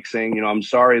my bike saying, I'm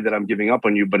sorry that I'm giving up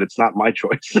on you, but it's not my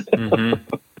choice.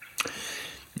 Mm-hmm.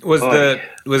 Was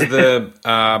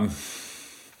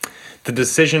the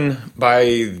decision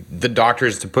by the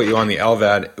doctors to put you on the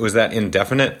LVAD, was that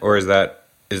indefinite or is that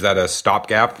a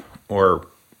stopgap or?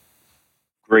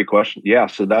 Great question. Yeah.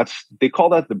 So they call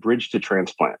that the bridge to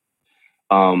transplant.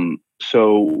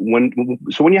 So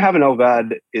when you have an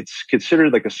LVAD, it's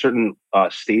considered like a certain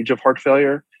stage of heart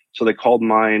failure. So they called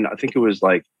mine, I think it was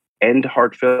like end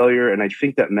heart failure. And I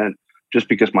think that meant just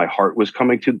because my heart was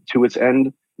coming to its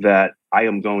end, that I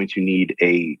am going to need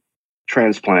a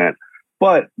transplant.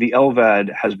 But the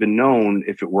LVAD has been known,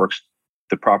 if it works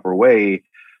the proper way,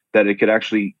 that it could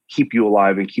actually keep you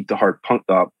alive and keep the heart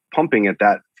pumping at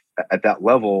that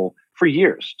level for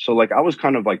years. So like I was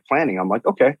kind of like planning. I'm like,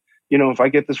 okay, if I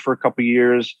get this for a couple of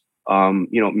years,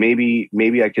 maybe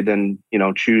I could then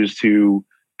choose to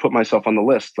put myself on the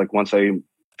list like once I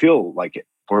feel like it,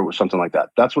 or it was something like that.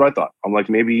 That's what I thought. I'm like,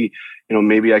 maybe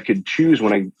I could choose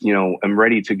when I am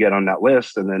ready to get on that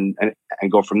list, and then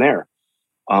and go from there.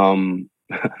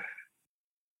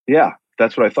 Yeah,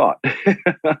 that's what I thought.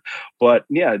 But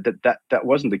yeah, that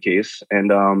wasn't the case.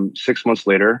 And 6 months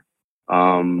later,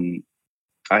 I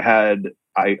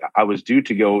was due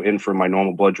to go in for my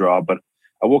normal blood draw, but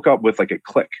I woke up with like a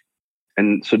click.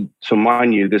 And so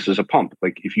mind you, this is a pump.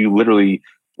 Like if you literally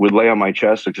would lay on my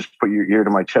chest or just put your ear to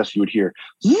my chest, you would hear,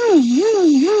 and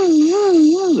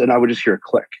I would just hear a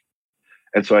click.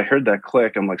 And so I heard that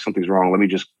click. I'm like, something's wrong. Let me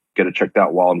just get it checked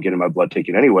out while I'm getting my blood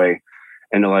taken anyway.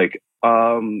 And they're like,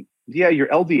 yeah, your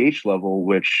LDH level,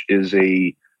 which is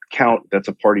a count that's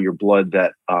a part of your blood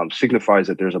that signifies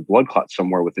that there's a blood clot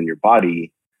somewhere within your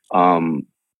body.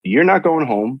 You're not going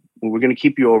home. We're going to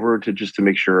keep you over to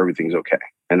make sure everything's okay.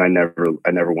 And I never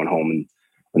went home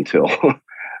until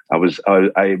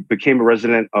I became a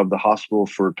resident of the hospital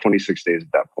for 26 days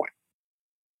at that point.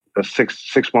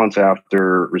 Six months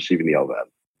after receiving the LVAD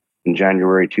in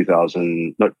January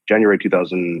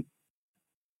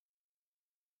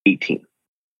 2018.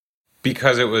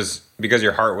 Because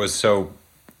your heart was so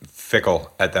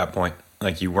fickle at that point,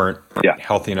 like you weren't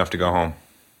healthy enough to go home.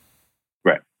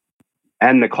 Right.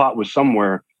 And the clot was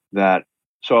somewhere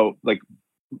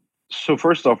so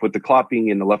first off, with the clot being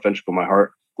in the left ventricle of my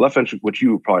heart, left ventricle, which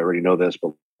you probably already know this,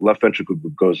 but left ventricle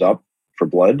goes up for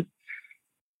blood.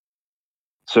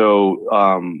 So,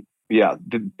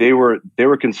 they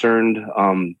were concerned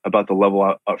about the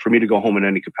level for me to go home in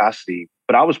any capacity,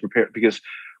 but I was prepared because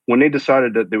when they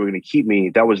decided that they were going to keep me,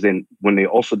 that was then when they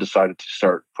also decided to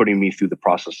start putting me through the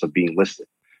process of being listed.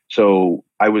 So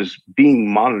I was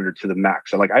being monitored to the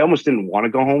max. I almost didn't want to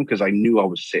go home because I knew I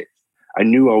was safe. I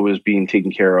knew I was being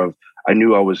taken care of. I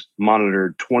knew I was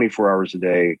monitored 24 hours a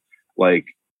day. Like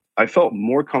I felt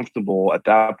more comfortable at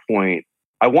that point.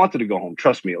 I wanted to go home.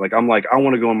 Trust me. I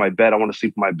want to go in my bed. I want to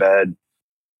sleep in my bed.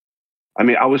 I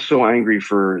mean, I was so angry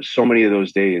for so many of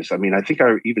those days. I mean, I think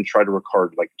I even tried to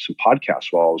record some podcasts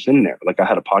while I was in there. I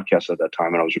had a podcast at that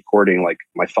time and I was recording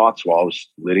my thoughts while I was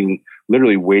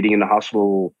literally waiting in the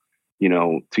hospital,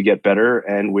 to get better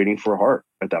and waiting for a heart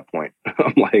at that point.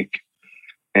 I'm like,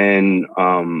 and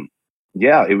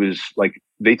it was like,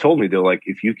 they told me, they're like,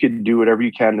 if you could do whatever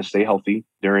you can to stay healthy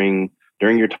during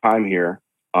your time here,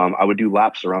 I would do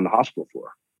laps around the hospital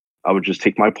floor. I would just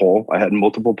take my pole. I had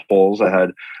multiple poles. I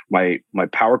had my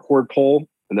power cord pole,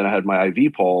 and then I had my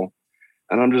IV pole.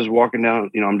 And I'm just walking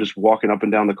down, I'm just walking up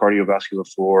and down the cardiovascular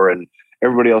floor, and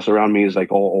everybody else around me is all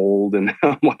old. And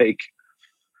I'm like,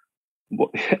 well,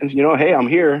 hey, I'm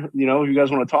here. If you guys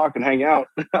want to talk and hang out,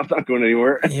 I'm not going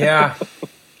anywhere. Yeah.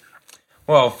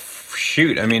 Well,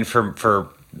 shoot. I mean, for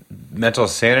mental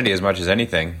sanity as much as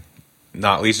anything,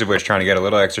 not least of which trying to get a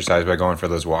little exercise by going for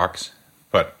those walks.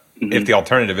 But if the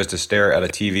alternative is to stare at a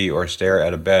TV or stare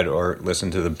at a bed or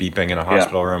listen to the beeping in a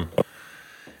hospital room,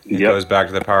 it goes back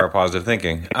to the power of positive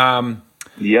thinking.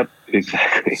 Yep,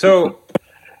 exactly. So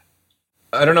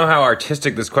I don't know how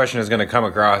artistic this question is going to come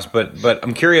across, but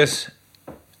I'm curious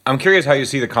how you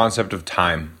see the concept of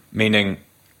time, meaning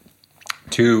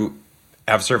to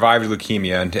have survived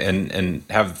leukemia and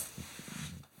have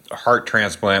a heart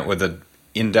transplant with an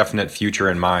indefinite future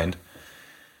in mind.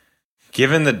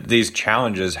 Given these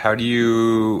challenges, how do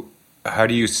you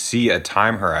see a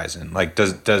time horizon?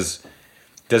 Does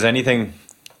anything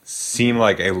seem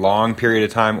like a long period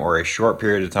of time or a short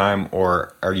period of time,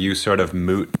 or are you sort of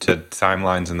moot to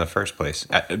timelines in the first place,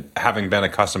 having been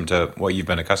accustomed to what you've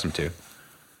been accustomed to?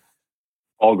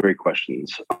 All great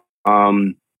questions.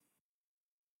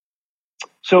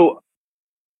 So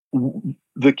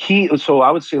the key,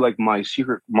 I would say my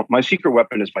secret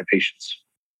weapon is my patience.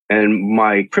 And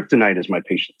my kryptonite is my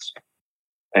patience.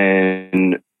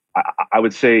 And I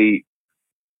would say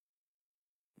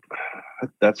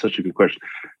that's such a good question.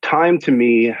 Time to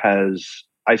me I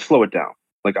slow it down.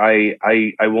 I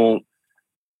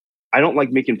don't like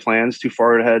making plans too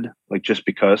far ahead, just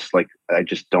because I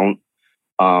just don't,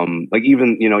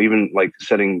 even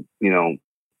setting,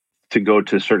 to go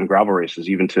to certain gravel races,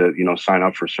 even to, sign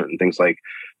up for certain things,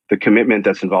 the commitment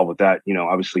that's involved with that,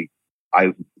 obviously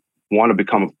I want to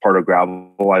become a part of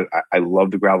gravel. I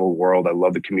love the gravel world. I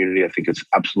love the community. I think it's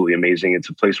absolutely amazing. It's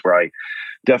a place where I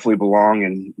definitely belong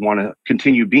and want to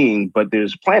continue being, but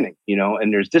there's planning,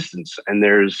 and there's distance, and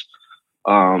there's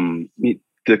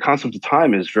the concept of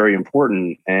time is very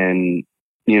important. And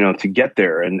to get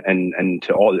there and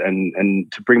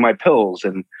to bring my pills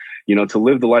and, to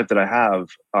live the life that I have.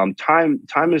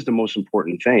 Time is the most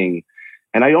important thing.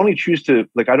 And I only choose to,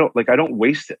 I don't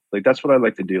waste it. Like, that's what I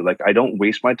like to do. Like, I don't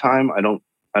waste my time. I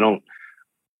won't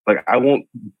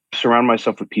surround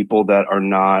myself with people that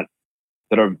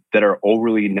are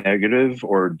overly negative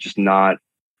or just not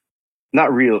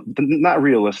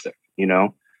realistic,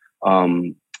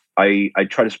 I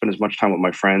try to spend as much time with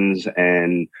my friends,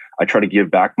 and I try to give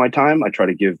back my time. I try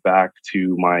to give back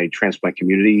to my transplant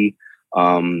community,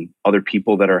 other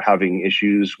people that are having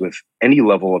issues with any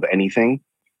level of anything.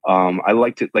 I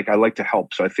like to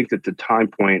help. So I think that the time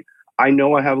point, I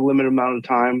know I have a limited amount of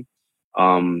time.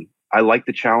 I like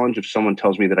the challenge if someone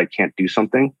tells me that I can't do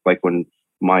something. Like when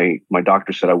my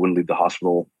doctor said I wouldn't leave the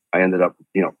hospital, I ended up,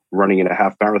 running in a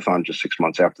half marathon just 6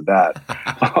 months after that.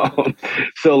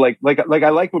 So I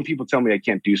like when people tell me I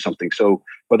can't do something. So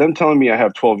by them telling me I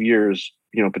have 12 years,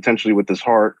 potentially with this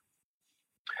heart,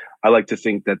 I like to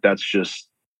think that that's just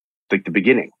like the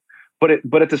beginning. But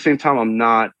at the same time, I'm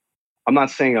not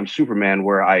saying I'm Superman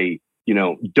where I,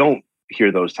 don't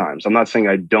hear those times. I'm not saying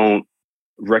I don't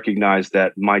recognize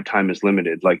that my time is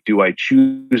limited. Like, do I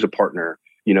choose a partner,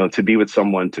 to be with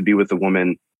someone, to be with a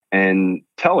woman, and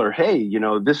tell her, hey,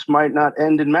 this might not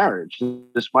end in marriage.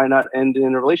 This might not end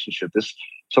in a relationship.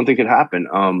 Something could happen.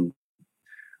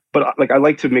 But I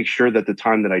like to make sure that the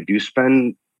time that I do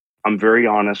spend, I'm very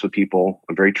honest with people.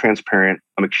 I'm very transparent.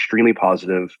 I'm extremely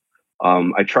positive.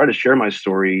 I try to share my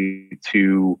story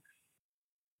to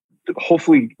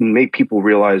hopefully make people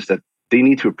realize that they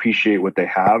need to appreciate what they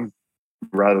have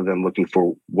rather than looking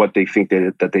for what they think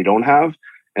that they don't have,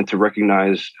 and to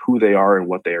recognize who they are and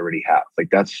what they already have. Like,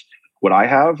 that's what I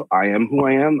have. I am who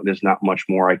I am. There's not much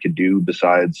more I could do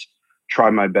besides try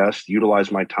my best,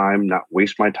 utilize my time, not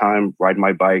waste my time, ride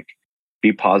my bike,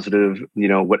 be positive,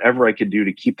 whatever I could do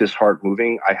to keep this heart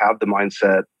moving. I have the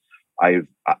mindset. Like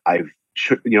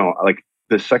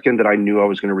the second that I knew I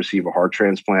was going to receive a heart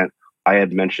transplant, I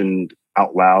had mentioned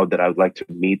out loud that I would like to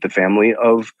meet the family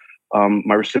of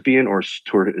my recipient, or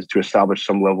to establish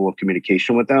some level of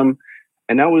communication with them.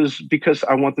 And that was because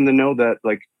I want them to know that,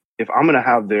 like, if I'm going to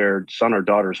have their son or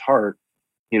daughter's heart,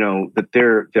 that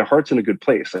their heart's in a good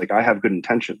place. Like, I have good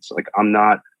intentions. Like, I'm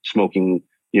not smoking,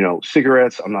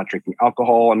 cigarettes. I'm not drinking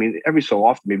alcohol. I mean, every so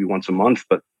often, maybe once a month,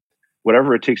 but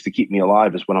whatever it takes to keep me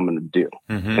alive is what I'm going to do.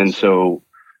 Mm-hmm. And so,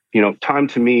 time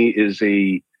to me is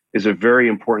a very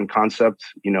important concept.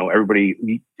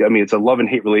 It's a love and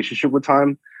hate relationship with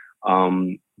time.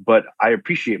 But I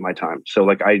appreciate my time. So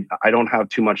I don't have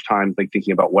too much time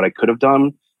thinking about what I could have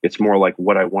done. It's more like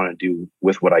what I want to do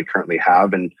with what I currently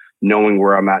have, and knowing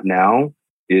where I'm at now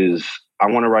is I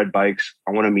want to ride bikes.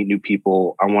 I want to meet new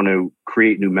people. I want to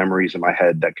create new memories in my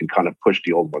head that can kind of push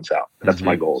the old ones out. That's mm-hmm.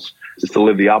 my goals, is to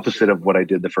live the opposite of what I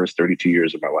did the first 32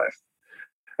 years of my life.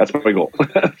 That's my goal.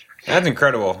 That's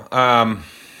incredible.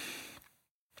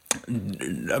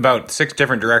 About 6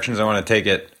 different directions I want to take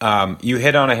it. You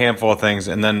hit on a handful of things,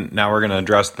 and then now we're going to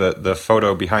address the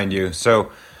photo behind you.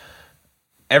 So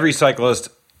every cyclist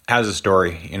has a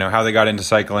story, how they got into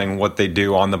cycling, what they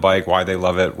do on the bike, why they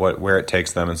love it, where it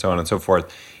takes them, and so on and so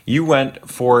forth. You went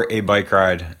for a bike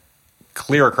ride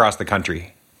clear across the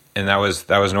country, and that was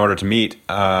in order to meet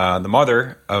the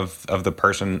mother of the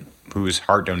person whose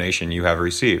heart donation you have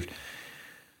received.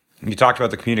 You talked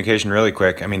about the communication really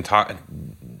quick. I mean,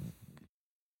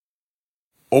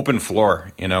 open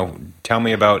floor, tell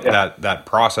me about that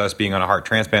process, being on a heart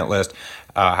transplant list,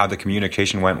 how the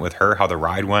communication went with her, how the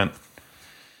ride went.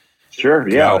 Sure.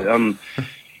 Yeah.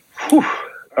 All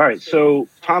right. So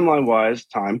timeline wise,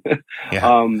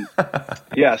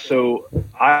 yeah. So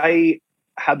I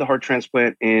had the heart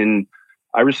transplant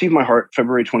I received my heart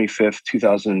February 25th,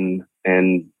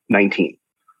 2019.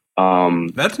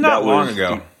 That's not long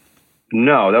ago.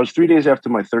 No, that was 3 days after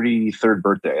my 33rd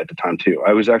birthday at the time too.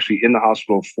 I was actually in the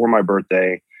hospital for my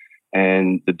birthday,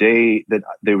 and the day that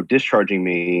they were discharging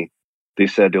me, they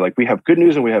said, they're like, we have good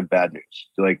news and we have bad news.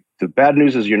 They're like, the bad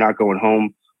news is you're not going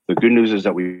home. The good news is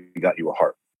that we got you a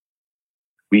heart.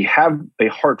 We have a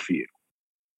heart for you.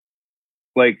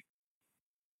 Like,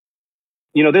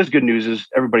 there's good news.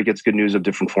 Everybody gets good news of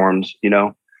different forms,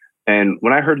 And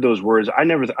when I heard those words, I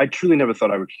truly never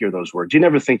thought I would hear those words. You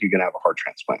never think you're going to have a heart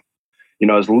transplant.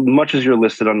 As much as you're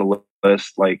listed on the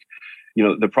list, to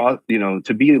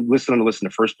be listed on the list in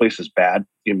the first place is bad.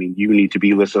 I mean, you need to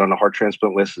be listed on a heart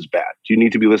transplant list is bad. You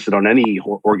need to be listed on any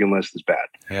organ list is bad.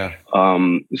 Yeah.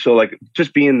 So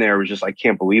just being there was just, I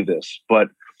can't believe this. But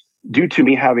due to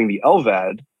me having the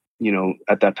LVAD,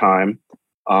 at that time,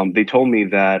 they told me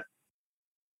that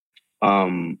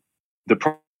the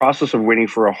process of waiting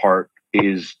for a heart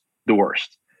is the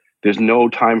worst. There's no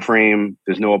time frame.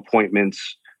 There's no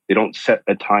appointments. They don't set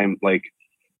a time. Like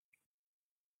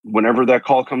whenever that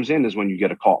call comes in is when you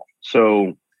get a call.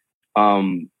 So,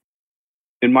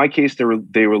 in my case, they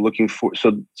were looking for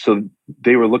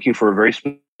they were looking for a very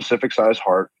specific size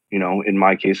heart. You know, in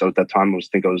my case, at that time, I was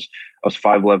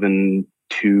 5'11",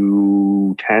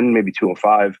 210, maybe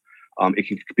 205.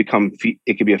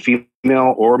 It could be a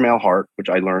female or a male heart, which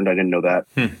I learned. I didn't know that.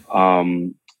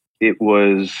 It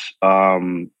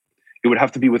would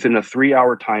have to be within a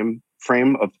 3-hour time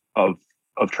frame of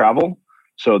travel.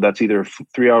 So that's either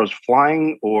 3 hours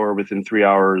flying or within 3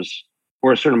 hours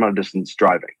or a certain amount of distance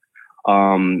driving.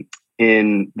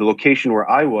 In the location where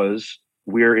I was,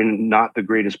 we're in not the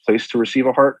greatest place to receive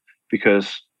a heart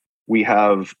because we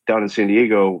have down in San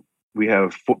Diego, we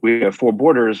have 4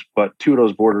 borders, but 2 of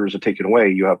those borders are taken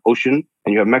away. You have ocean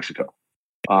and you have Mexico.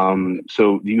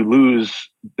 So you lose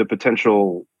the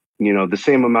potential, the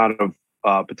same amount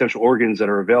of potential organs that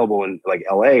are available in like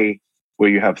LA, where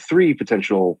you have 3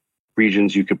 potential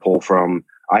regions you could pull from.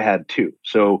 I had 2.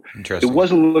 So it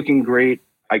wasn't looking great.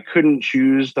 I couldn't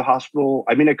choose the hospital.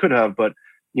 I mean, I could have, but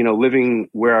living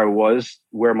where I was,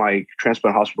 where my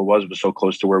transplant hospital was so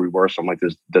close to where we were. So I'm like,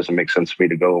 this doesn't make sense for me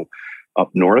to go up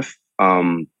north.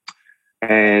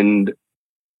 And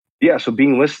yeah, so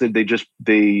being listed,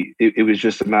 it was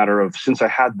just a matter of, since I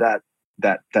had that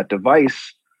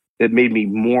device, it made me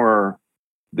more,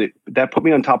 that put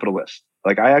me on top of the list.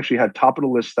 Like I actually had top of the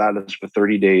list status for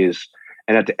 30 days.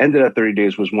 And at the end of that 30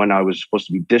 days was when I was supposed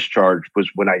to be discharged, was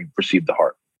when I received the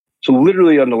heart. So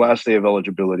literally on the last day of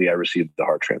eligibility, I received the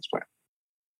heart transplant.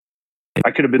 I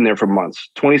could have been there for months.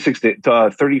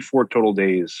 34 total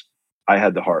days I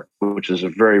had the heart, which is a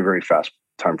very, very fast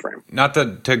time frame. Not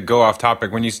to go off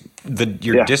topic, when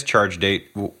your discharge date,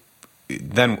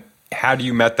 then had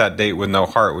you met that date with no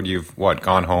heart, would you've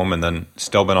gone home and then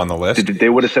still been on the list? They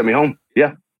would have sent me home.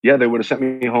 Yeah, they would have sent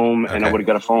me home, and I would have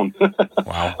got a phone.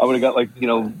 Wow. I would have got like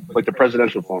the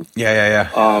presidential phone. Yeah.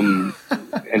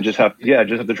 And just have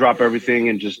to drop everything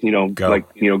and just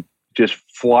just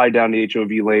fly down the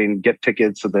HOV lane, get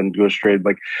tickets, and then go straight.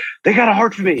 Like, they got a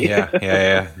heart for me.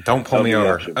 Yeah. Don't pull me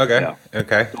over. Okay. Yeah.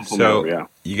 Okay. So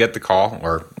you get the call,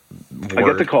 or word. I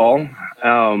get the call.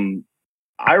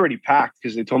 I already packed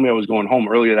because they told me I was going home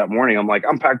earlier that morning. I'm like,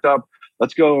 I'm packed up.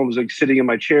 Let's go. I was like sitting in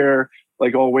my chair,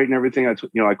 like all waiting everything. I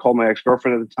called my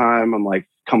ex-girlfriend at the time. I'm like,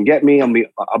 come get me.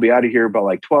 I'll be out of here by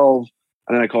like 12.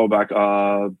 And then I call back.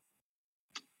 So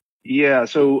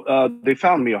they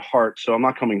found me a heart, so I'm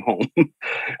not coming home.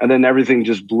 And then everything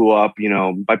just blew up.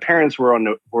 My parents were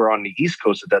on the East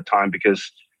Coast at that time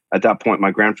because at that point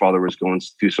my grandfather was going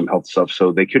through some health stuff,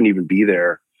 so they couldn't even be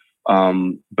there.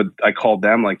 But I called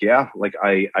them I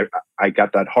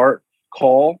got that heart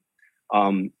call.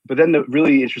 But then the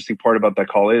really interesting part about that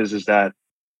call is that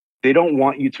they don't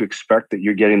want you to expect that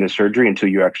you're getting the surgery until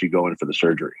you actually go in for the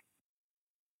surgery.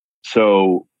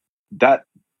 So that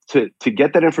to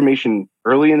get that information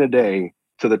early in the day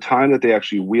to the time that they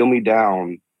actually wheel me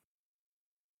down,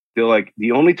 they're like,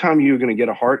 the only time you're going to get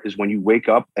a heart is when you wake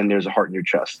up and there's a heart in your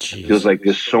chest. Jeez. It feels like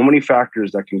there's so many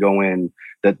factors that can go in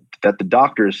that the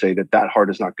doctors say that heart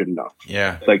is not good enough.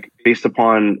 Yeah. Like based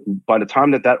upon, by the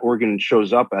time that organ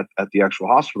shows up at the actual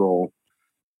hospital,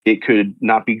 it could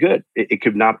not be good. It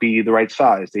could not be the right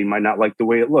size. They might not like the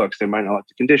way it looks. They might not like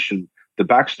the condition, the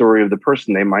backstory of the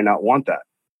person. They might not want that.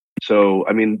 So,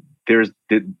 I mean, there's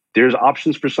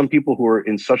options for some people who are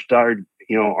in such dire,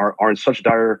 are in such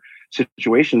dire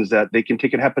situations that they can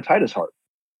take a hepatitis heart.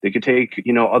 They could take,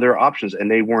 other options, and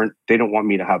they don't want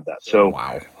me to have that. So,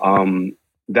 wow.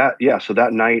 So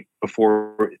that night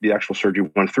before the actual surgery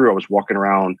went through, I was walking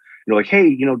around, like,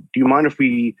 hey, do you mind if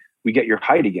we get your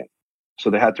height again?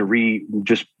 So they had to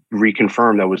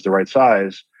reconfirm that was the right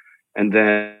size. And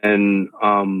then,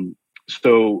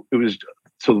 so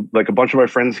like a bunch of my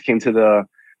friends came to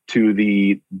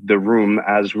the room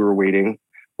as we were waiting.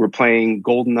 We're playing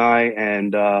GoldenEye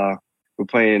and we're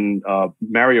playing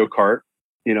Mario Kart,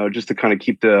 just to kind of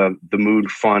keep the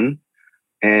mood fun.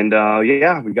 And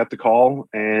we got the call,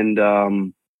 and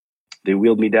they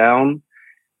wheeled me down.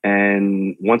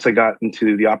 And once I got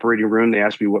into the operating room, they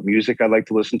asked me what music I'd like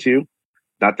to listen to.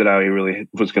 Not that I really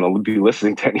was going to be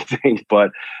listening to anything,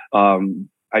 but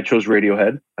I chose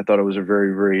Radiohead. I thought it was a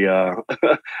very, very, I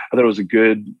thought it was a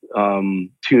good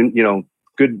tune,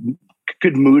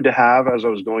 good mood to have as I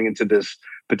was going into this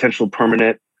potential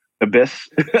permanent abyss.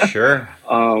 Sure.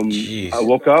 I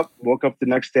woke up the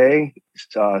next day,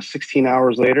 16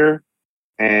 hours later,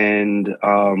 and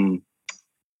I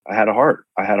had a heart.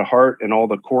 And all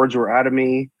the cords were out of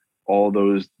me.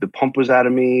 The pump was out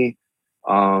of me.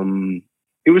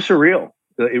 it was surreal.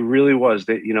 It really was.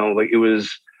 That, like it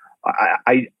was.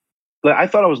 I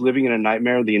thought I was living in a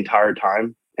nightmare the entire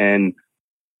time, and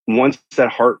once that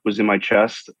heart was in my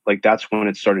chest, like that's when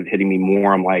it started hitting me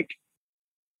more. I'm like,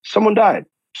 someone died.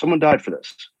 Someone died for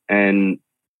this, and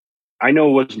I know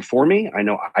it wasn't for me. I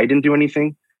know I didn't do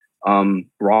anything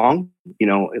wrong.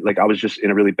 Like I was just in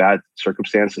a really bad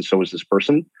circumstance, and so was this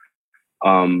person.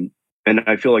 And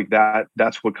I feel like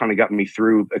that's what kind of got me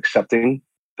through accepting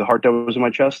the heart that was in my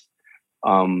chest.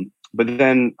 But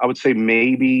then I would say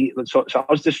maybe, so I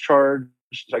was discharged.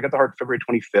 So I got the heart February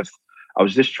 25th. I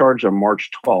was discharged on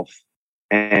March 12th.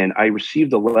 And I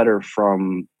received a letter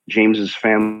from James's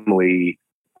family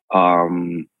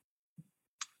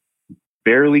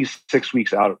barely 6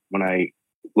 weeks out when I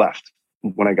left,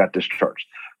 when I got discharged.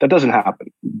 That doesn't happen.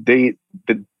 They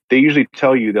usually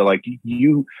tell you, they're like,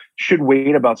 you should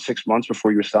wait about 6 months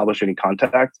before you establish any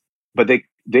contact, but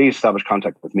they established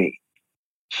contact with me.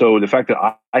 So the fact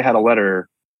that I had a letter,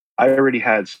 I already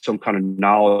had some kind of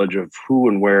knowledge of who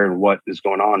and where and what is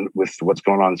going on with what's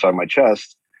going on inside my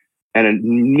chest. And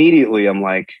immediately I'm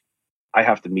like, I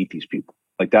have to meet these people.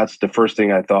 Like, that's the first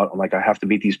thing I thought. I'm like, I have to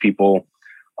meet these people.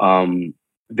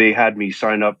 They had me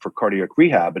sign up for cardiac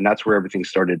rehab, and that's where everything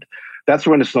started. That's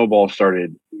when the snowball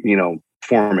started,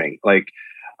 forming. Like,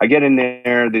 I get in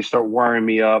there, they start wiring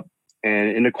me up,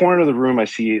 and in the corner of the room, I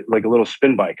see like a little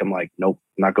spin bike. I'm like, nope,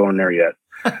 not going there yet.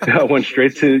 I went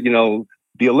straight to,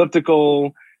 the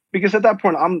elliptical, because at that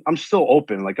point I'm still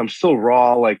open. Like, I'm still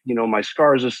raw. Like, my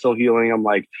scars are still healing. I'm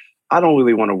like, I don't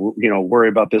really want to, worry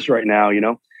about this right now,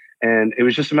 And it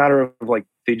was just a matter of like,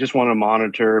 they just want to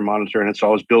monitor. And so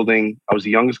I was the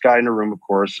youngest guy in the room, of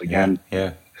course, again.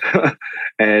 Yeah.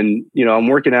 And, I'm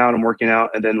working out.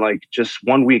 And then like just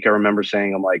 1 week, I remember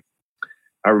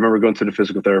I remember going to the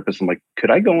physical therapist. I'm like,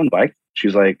 could I go on the bike?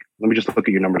 She's like, let me just look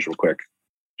at your numbers real quick.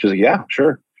 She's like, yeah,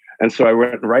 sure. And so I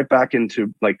went right back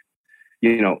into like,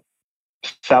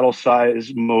 saddle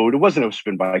size mode. It wasn't a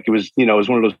spin bike. It was, it was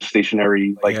one of those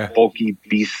stationary, like bulky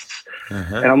beasts.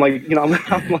 Uh-huh. And I'm like,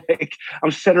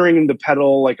 I'm centering the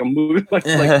pedal, like I'm moving, like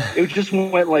it just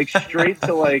went like straight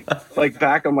to like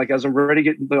back. I'm like, as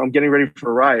I'm getting ready for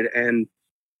a ride, and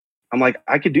I'm like,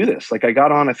 I could do this. Like, I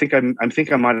got on. I think I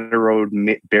might have rode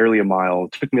barely a mile.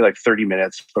 It took me like 30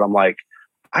 minutes, but I'm like,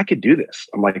 I could do this.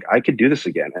 I'm like, I could do this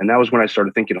again. And that was when I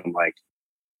started thinking, I'm like,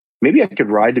 maybe I could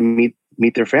ride to meet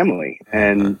their family.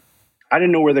 And I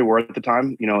didn't know where they were at the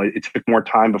time. It took more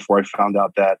time before I found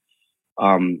out that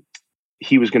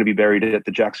he was going to be buried at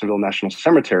the Jacksonville National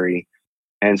Cemetery.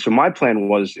 And so my plan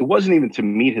was, it wasn't even to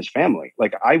meet his family.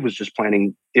 Like, I was just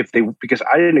planning because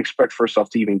I didn't expect first off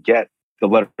to even get the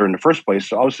letter in the first place.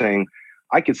 So I was saying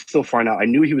I could still find out. I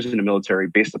knew he was in the military.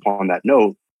 Based upon that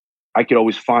note, I could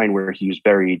always find where he was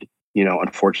buried.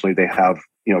 Unfortunately, they have,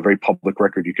 a very public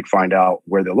record. You could find out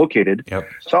where they're located. Yep.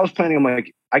 So I was planning, I'm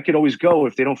like, I could always go.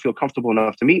 If they don't feel comfortable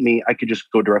enough to meet me, I could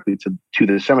just go directly to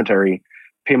the cemetery,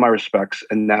 pay my respects.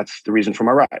 And that's the reason for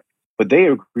my ride. But they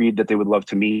agreed that they would love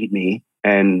to meet me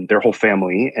and their whole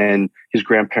family and his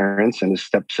grandparents and his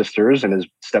stepsisters and his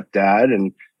stepdad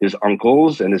and his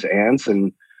uncles and his aunts.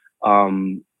 And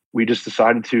we just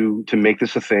decided to make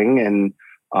this a thing. And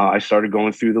I started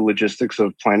going through the logistics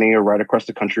of planning a ride across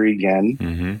the country again.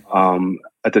 Mm-hmm.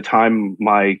 At the time,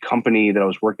 my company that I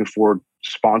was working for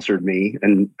sponsored me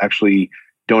and actually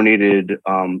donated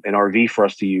an RV for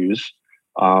us to use.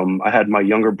 I had my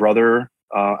younger brother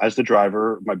as the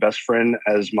driver, my best friend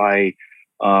as my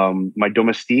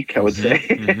domestique, I would say.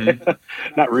 Mm-hmm.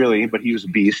 Not really, but he was a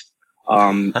beast.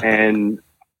 And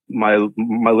my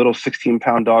little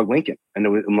 16-pound dog Lincoln. And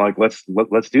I'm like, let's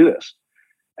do this.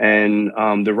 And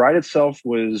the ride itself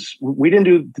we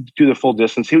didn't do the full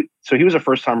distance. So he was a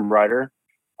first-time rider.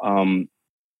 And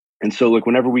so like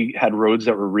whenever we had roads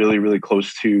that were really, really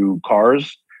close to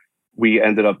cars, we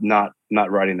ended up not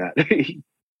riding that.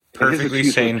 Perfectly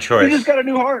sane choice. You just got a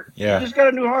new heart. Yeah. You just got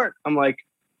a new heart. I'm like,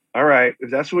 all right,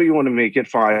 if that's what you want to make it,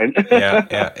 fine.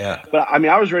 Yeah. But I mean,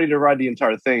 I was ready to ride the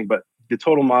entire thing, but the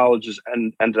total mileage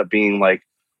ended up being like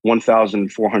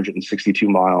 1,462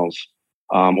 miles.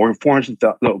 Or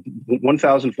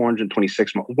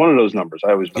 1,426 miles. One of those numbers.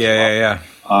 I always mess up. Yeah.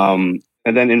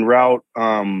 And then en route,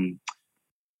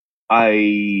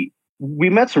 we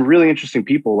met some really interesting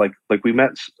people. Like we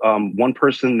met one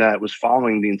person that was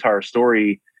following the entire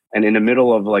story, and in the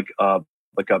middle of like a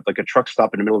truck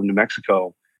stop in the middle of New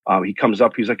Mexico, he comes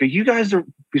up. He's like, "Are you guys?"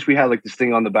 Because we had like this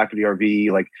thing on the back of the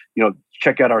RV, like,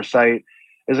 check out our site.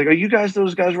 He's like, "Are you guys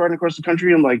those guys riding across the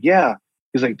country?" I'm like, "Yeah."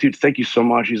 He's like, "Dude, thank you so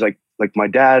much." He's like my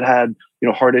dad had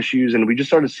heart issues, and we just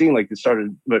started seeing like it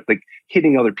started like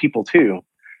hitting other people too.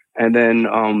 And then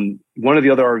one of the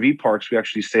other RV parks we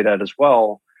actually stayed at as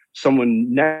well,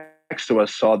 someone next to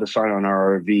us saw the sign on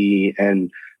our RV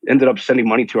and ended up sending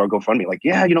money to our GoFundMe. Like,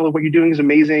 yeah, you know, what you're doing is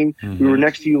amazing. We were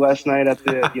next to you last night at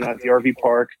the, you know, at the RV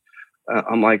park.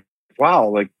 I'm like, wow,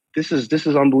 like this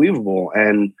is unbelievable.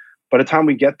 And by the time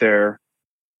we get there,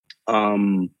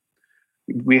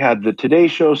 we had the Today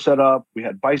Show set up. We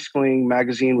had Bicycling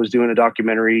Magazine was doing a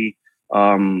documentary,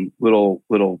 little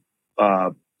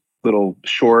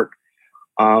short.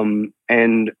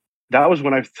 And that was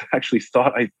when I actually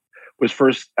thought I was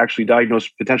first actually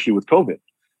diagnosed potentially with COVID,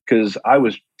 because I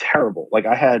was terrible. Like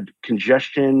I had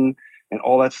congestion and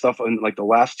all that stuff in like the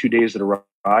last 2 days of the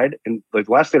ride. And like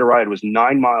the last day of the ride was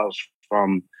 9 miles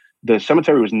from the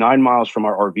cemetery, was 9 miles from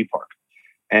our RV park.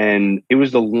 And it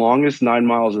was the longest 9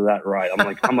 miles of that ride.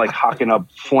 I'm like hocking up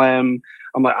phlegm.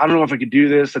 I'm like, I don't know if I could do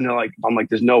this. And I'm like,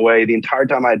 there's no way. The entire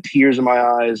time I had tears in my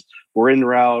eyes. We're en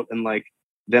route. And like,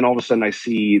 then all of a sudden I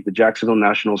see the Jacksonville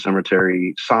National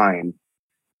Cemetery sign.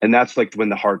 And that's like when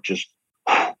the heart just,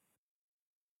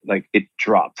 like it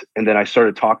dropped. And then I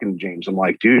started talking to James. I'm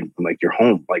like, dude, I'm like, you're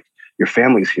home. Like your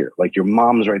family's here. Like your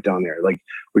mom's right down there. Like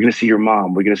we're going to see your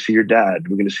mom. We're going to see your dad.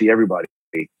 We're going to see everybody.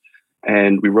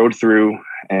 And we rode through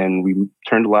and we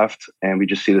turned left and we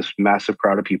just see this massive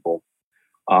crowd of people.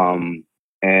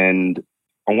 And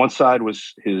on one side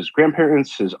was his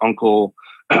grandparents, his uncle,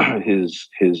 his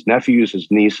nephews,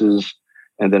 his nieces.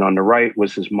 And then on the right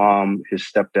was his mom, his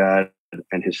stepdad,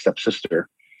 and his stepsister.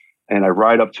 And I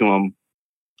ride up to him.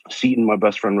 Seaton, my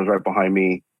best friend, was right behind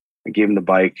me. I gave him the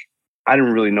bike. I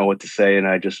didn't really know what to say. And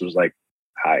I just was like,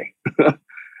 hi.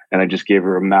 And I just gave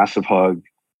her a massive hug.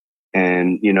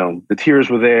 And, you know, the tears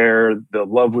were there. The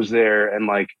love was there. And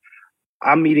like,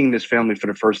 I'm meeting this family for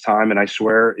the first time. And I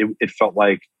swear it felt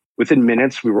like within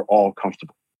minutes, we were all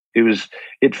comfortable.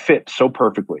 It fit so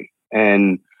perfectly.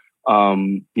 And,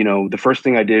 you know, the first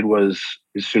thing I did was,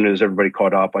 as soon as everybody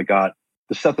caught up, I got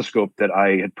the stethoscope that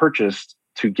I had purchased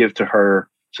to give to her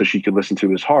so she could listen to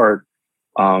his heart.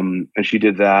 And she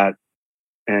did that.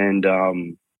 And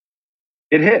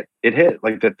it hit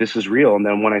like that. This is real. And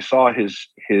then when I saw his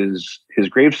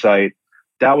gravesite,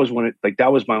 that was when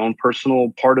that was my own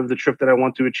personal part of the trip that I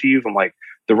want to achieve. I'm like,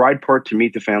 the ride part to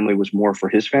meet the family was more for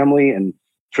his family and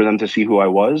for them to see who I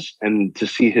was, and to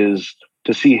see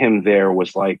him there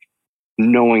was like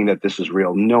knowing that this is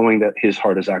real, knowing that his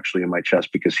heart is actually in my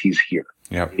chest because he's here.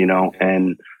 Yeah. You know,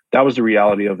 and that was the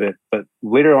reality of it. But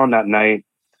later on that night,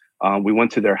 we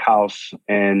went to their house,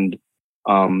 and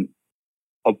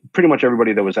pretty much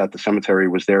everybody that was at the cemetery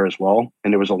was there as well.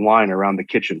 And there was a line around the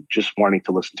kitchen just wanting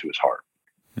to listen to his heart.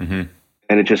 Mm-hmm.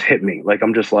 And it just hit me. Like,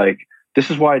 I'm just like, this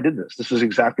is why I did this. This is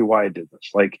exactly why I did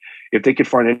this. Like, if they could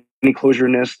find any closure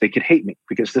in this, they could hate me,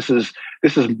 because this is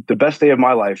the best day of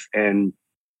my life. And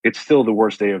it's still the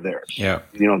worst day of theirs. Yeah.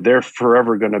 You know, they're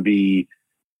forever going to be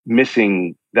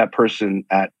missing that person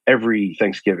at every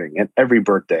Thanksgiving, at every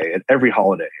birthday, at every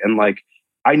holiday. And like,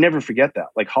 I never forget that.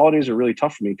 Like, holidays are really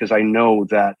tough for me because I know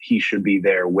that he should be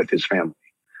there with his family.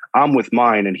 I'm with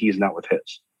mine and he's not with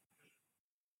his.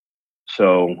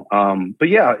 So, but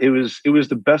yeah, it was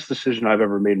the best decision I've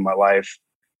ever made in my life.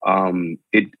 God,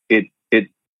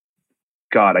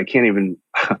 I can't even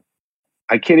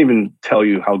tell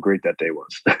you how great that day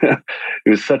was. It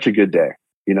was such a good day,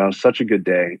 you know, such a good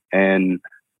day. And,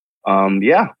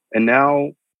 yeah. And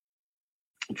now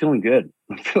I'm feeling good.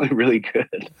 I'm feeling really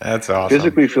good. That's awesome.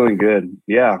 Physically feeling good.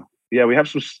 Yeah. Yeah. We have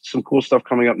some cool stuff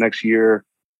coming up next year.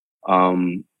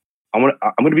 I'm going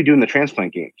to be doing the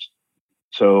transplant games.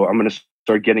 So I'm going to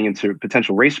start getting into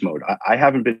potential race mode. I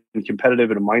haven't been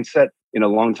competitive in a mindset in a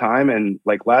long time. And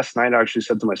like last night, I actually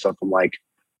said to myself, I'm like,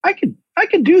 I could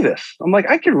do this. I'm like,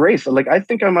 I could race. Like, I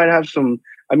think I might have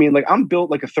like I'm built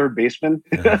like a third baseman,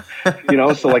 you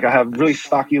know? So like I have really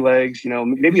stocky legs, you know,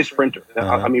 maybe a sprinter.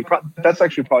 I mean, that's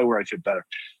actually probably where I fit better,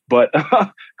 but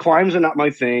climbs are not my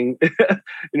thing.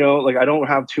 You know, like I don't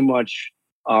have too much,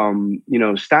 you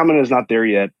know, stamina is not there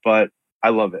yet, but I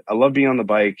love it. I love being on the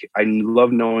bike. I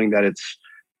love knowing that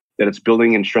it's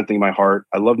building and strengthening my heart.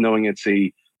 I love knowing it's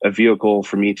a vehicle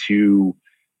for me to,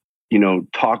 you know,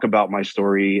 talk about my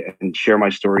story and share my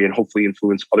story and hopefully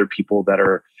influence other people that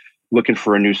are looking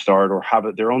for a new start or have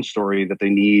their own story that they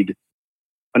need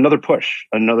another push,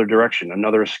 another direction,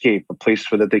 another escape, a place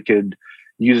for that they could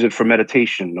use it for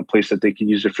meditation, a place that they can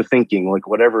use it for thinking, like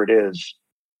whatever it is.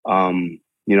 You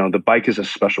know, the bike is a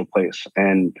special place.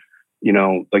 And, you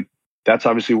know, like that's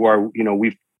obviously where, you know,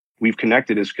 we've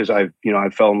connected is because I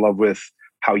fell in love with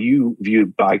how you view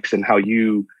bikes and how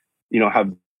you know,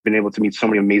 have been able to meet so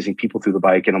many amazing people through the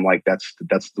bike. And I'm like, that's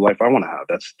the life I want to have.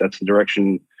 That's the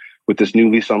direction with this new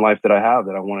lease on life that I have,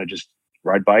 that I want to just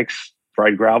ride bikes,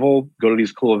 ride gravel, go to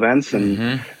these cool events,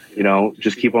 and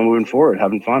just keep on moving forward,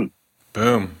 having fun.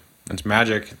 Boom. That's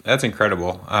magic. That's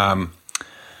incredible. I'm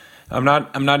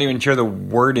not even sure the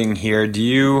wording here. Do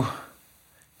you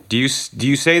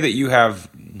say that you have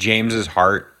James's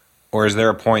heart, or is there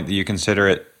a point that you consider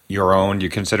it your own? Do you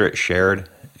consider it shared?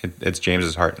 It's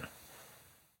James's heart.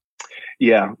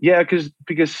 Yeah.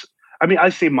 Because I mean, I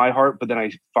say my heart, but then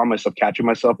I found myself catching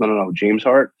myself. No, James'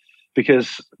 heart,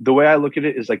 because the way I look at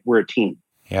it is like we're a team.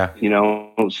 Yeah.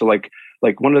 So like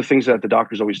one of the things that the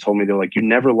doctors always told me, they're like, you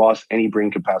never lost any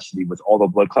brain capacity with all the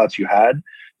blood clots you had.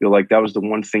 You're like, that was the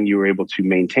one thing you were able to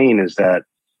maintain, is that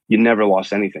you never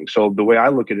lost anything. So the way I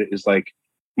look at it is like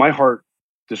my heart,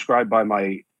 described by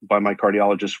my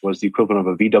cardiologist, was the equivalent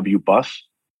of a VW bus,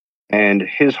 and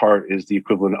his heart is the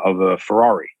equivalent of a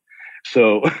Ferrari.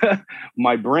 So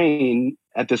my brain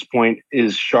at this point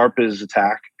is sharp as a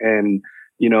tack, and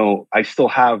I still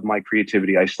have my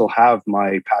creativity, I still have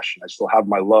my passion, I still have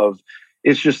my love.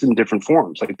 It's just in different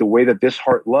forms. Like the way that this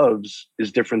heart loves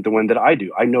is different than the one that I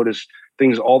do. I notice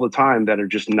things all the time that are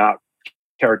just not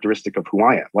characteristic of who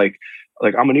I am. Like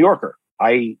I'm a New Yorker.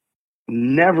 I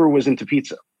never was into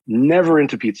pizza. Never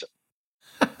into pizza.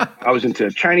 I was into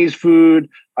Chinese food.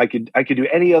 I could do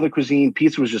any other cuisine.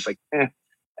 Pizza was just like, eh.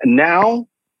 And now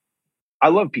I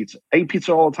love pizza. I eat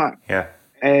pizza all the time. Yeah.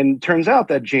 And turns out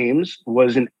that James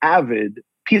was an avid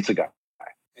pizza guy,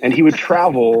 and he would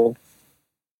travel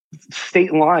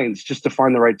state lines just to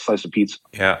find the right slice of pizza.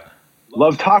 Yeah.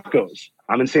 Love tacos.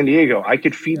 I'm in San Diego. I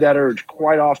could feed that urge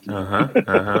quite often. And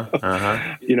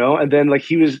then like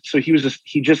he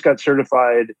just got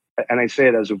certified, and I say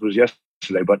it as if it was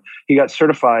yesterday, but he got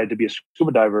certified to be a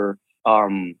scuba diver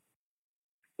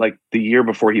like the year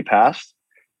before he passed.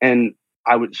 And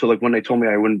when they told me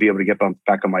I wouldn't be able to get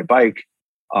back on my bike,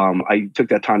 I took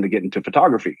that time to get into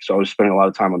photography. So I was spending a lot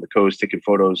of time on the coast taking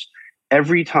photos.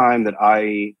 Every time that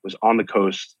I was on the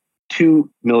coast, 2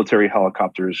 military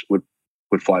helicopters would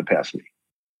fly past me.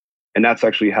 And that's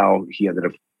actually how he ended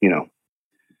up,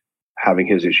 having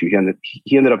his issue.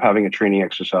 He ended up having a training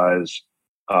exercise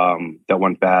that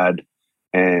went bad,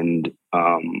 and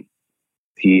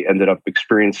he ended up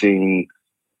experiencing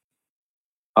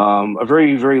a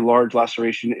very, very large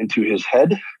laceration into his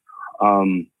head.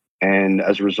 And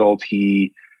as a result,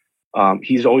 he's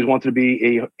always wanted to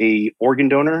be a organ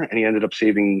donor, and he ended up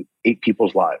saving 8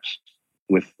 people's lives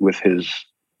with his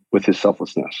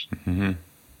selflessness. Mm-hmm.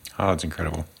 Oh, that's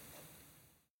incredible.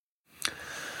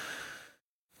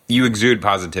 You exude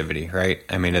positivity, right?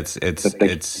 I mean, it's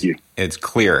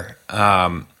clear.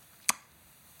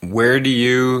 Where do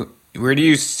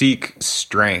you seek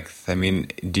strength? I mean,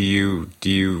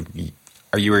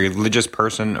 are you a religious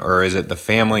person, or is it the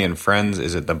family and friends?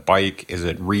 Is it the bike? Is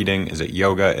it reading? Is it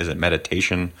yoga? Is it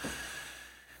meditation?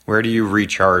 Where do you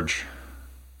recharge?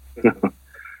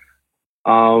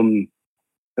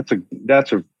 That's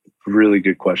a really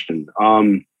good question.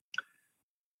 I'm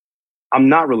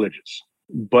not religious,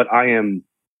 but I am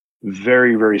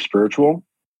very, very spiritual,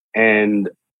 and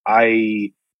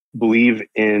I believe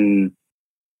in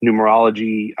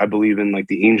numerology. I believe in like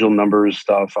the angel numbers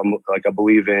stuff. I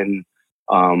believe in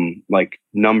like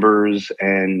numbers,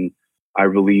 and I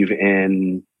believe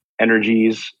in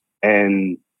energies,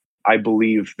 and I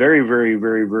believe very, very,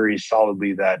 very, very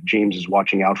solidly that James is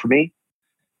watching out for me.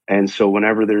 And so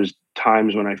whenever there's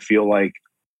times when I feel like,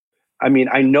 I mean,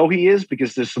 I know he is,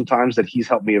 because there's some times that he's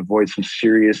helped me avoid some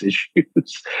serious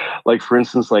issues. Like for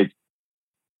instance, like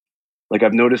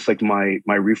I've noticed like my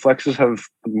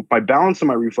balance and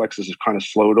my reflexes have kind of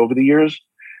slowed over the years.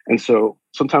 And so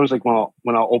sometimes like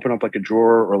when I'll open up like a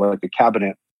drawer or like a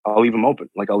cabinet, I'll leave them open.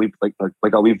 Like I'll leave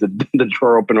the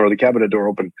drawer open or the cabinet door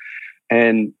open,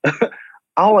 and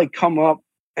I'll like come up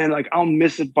and like I'll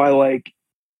miss it by like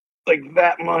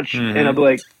that much. Mm-hmm. And I'll be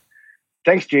like,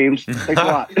 thanks, James. Thanks a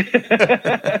lot.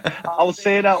 I'll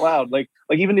say it out loud. Like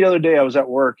even the other day I was at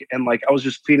work, and like I was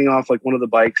just cleaning off like one of the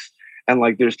bikes, and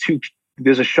like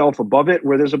there's a shelf above it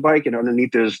where there's a bike, and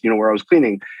underneath there's, where I was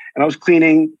cleaning, and I was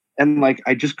cleaning, and like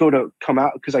I just go to come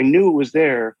out because I knew it was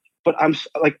there, but I'm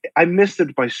like, I missed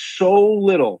it by so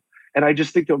little. And I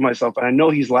just think to myself, and I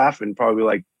know he's laughing, probably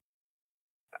like,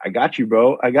 I got you,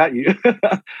 bro. I got you.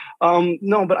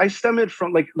 No, but I stem it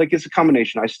from like it's a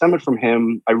combination. I stem it from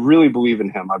him. I really believe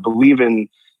in him. I believe in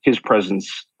his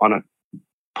presence on a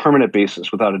permanent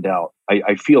basis, without a doubt.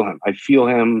 I feel him. I feel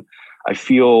him. I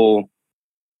feel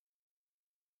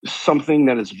something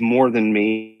that is more than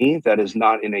me, that is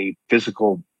not in a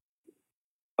physical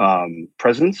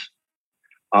presence.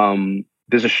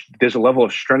 There's a level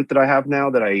of strength that I have now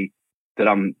that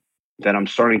I'm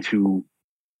starting to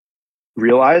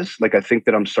realize. Like, I think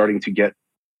that I'm starting to get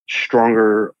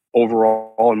stronger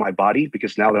overall in my body,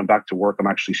 because now that I'm back to work, I'm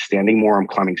actually standing more, I'm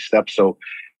climbing steps. So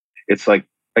it's like,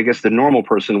 I guess the normal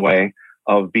person way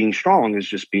of being strong is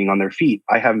just being on their feet.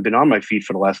 I haven't been on my feet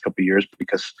for the last couple of years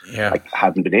because I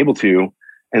haven't been able to.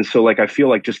 And so like, I feel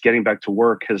like just getting back to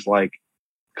work has like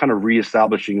kind of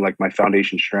reestablishing like my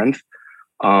foundation strength.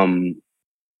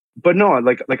 But no,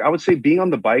 like I would say being on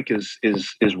the bike is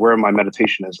where my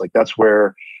meditation is. Like, that's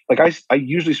where, like, I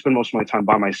usually spend most of my time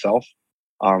by myself.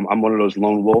 I'm one of those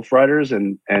lone wolf riders,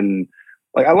 and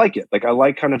like, I like it. Like, I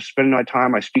like kind of spending my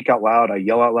time. I speak out loud, I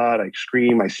yell out loud, I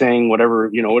scream, I sing,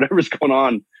 whatever, whatever's going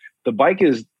on. The bike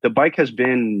has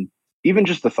been, even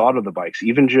just the thought of the bikes,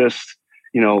 even just,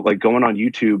 like going on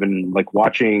YouTube and like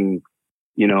watching,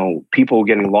 people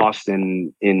getting lost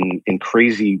in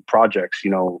crazy projects,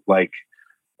 like,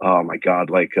 oh my God,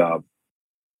 like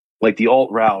the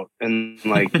alt route, and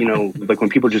like, like when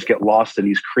people just get lost in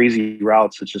these crazy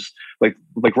routes, it's just like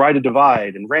Ride a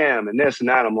Divide and Ram and this and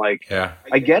that. I'm like, yeah,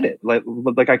 I get it. Like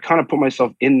I kind of put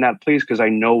myself in that place because I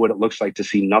know what it looks like to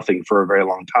see nothing for a very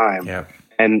long time. Yeah.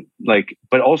 And like,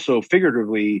 but also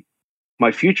figuratively,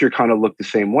 my future kind of looked the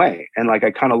same way. And like, I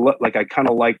kind of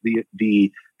like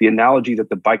the analogy that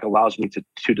the bike allows me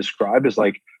to describe is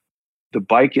like, the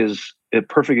bike is a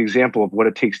perfect example of what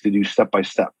it takes to do step by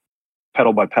step,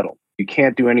 pedal by pedal. You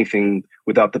can't do anything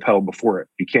without the pedal before it.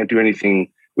 You can't do anything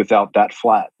without that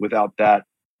flat, without that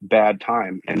bad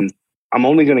time. And I'm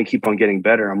only going to keep on getting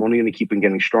better. I'm only going to keep on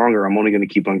getting stronger. I'm only going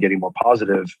to keep on getting more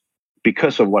positive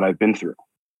because of what I've been through.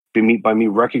 By me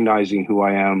recognizing who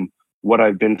I am, what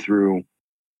I've been through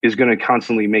is going to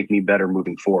constantly make me better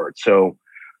moving forward. So,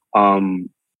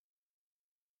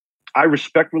 I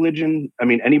respect religion. I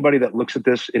mean, anybody that looks at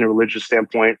this in a religious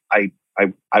standpoint, I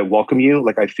welcome you.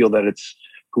 Like, I feel that it's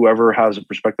whoever has a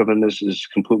perspective on this is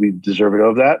completely deserving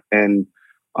of that. And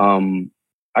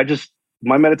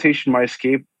my meditation, my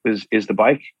escape is the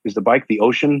bike, the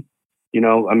ocean. I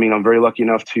mean, I'm very lucky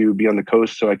enough to be on the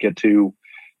coast, so I get to,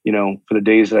 for the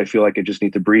days that I feel like I just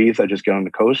need to breathe, I just get on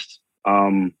the coast.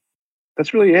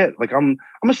 That's really it. Like, I'm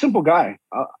a simple guy.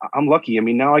 I'm lucky. I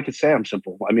mean, now I could say I'm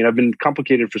simple. I mean, I've been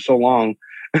complicated for so long.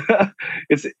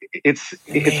 It's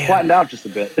flattened out just a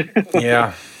bit.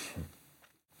 Yeah.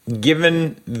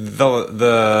 Given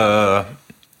the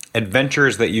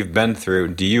adventures that you've been through,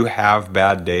 do you have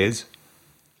bad days?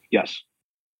 Yes.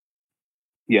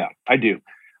 Yeah, I do.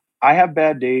 I have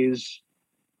bad days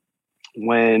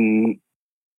when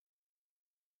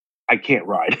I can't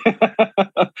ride.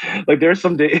 Like, there's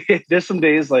some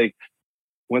days like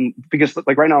because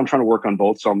like right now I'm trying to work on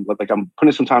both. So I'm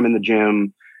putting some time in the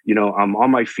gym, I'm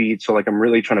on my feet. So like, I'm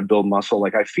really trying to build muscle.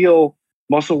 Like, I feel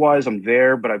muscle wise, I'm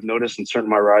there, but I've noticed in certain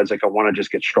of my rides, like, I want to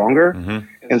just get stronger. Mm-hmm.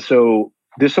 And so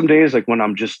there's some days like when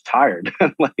I'm just tired,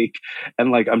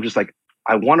 like I'm just like,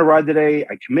 I want to ride today.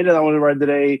 I committed, I want to ride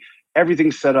today.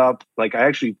 Everything's set up. Like, I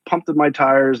actually pumped in my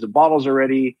tires. The bottles are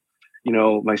ready.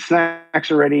 My snacks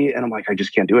are ready. And I'm like, I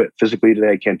just can't do it physically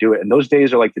today. I can't do it. And those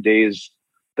days are like the days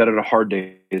that are the hard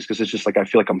days, because it's just like, I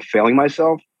feel like I'm failing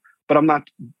myself, but I'm not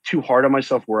too hard on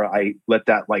myself where I let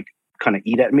that like kind of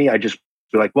eat at me. I just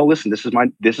be like, well, listen, this is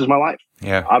my life.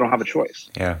 Yeah. I don't have a choice.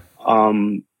 Yeah.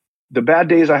 The bad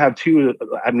days I have too.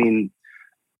 I mean,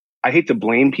 I hate to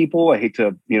blame people. I hate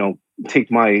to,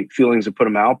 take my feelings and put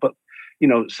them out, but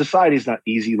society's not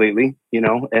easy lately,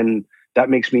 and that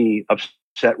makes me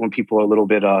upset when people are a little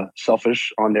bit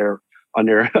selfish on their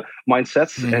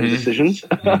mindsets Mm-hmm. and decisions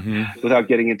without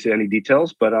getting into any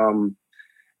details. But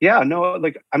yeah, no,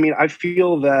 like, I mean, I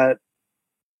feel that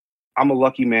I'm a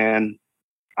lucky man.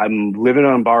 I'm living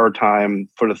on borrowed time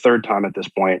for the third time at this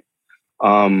point.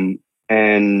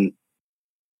 And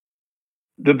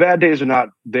the bad days are not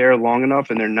there long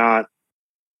enough, and they're not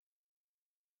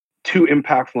too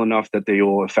impactful enough that they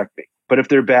will affect me. But if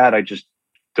they're bad, I just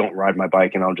don't ride my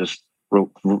bike, and I'll just,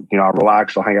 I'll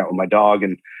relax. I'll hang out with my dog,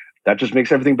 and that just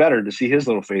makes everything better to see his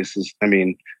little faces. I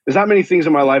mean, there's not many things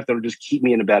in my life that will just keep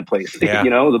me in a bad place. Yeah.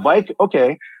 The bike,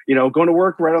 okay. Going to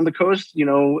work right on the coast,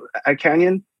 at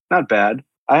Canyon, not bad.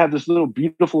 I have this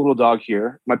beautiful little dog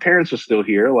here. My parents are still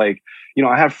here. Like,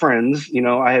 I have friends,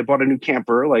 I had bought a new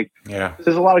camper. Like, yeah,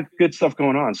 there's a lot of good stuff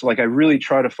going on. So like, I really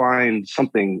try to find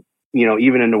something,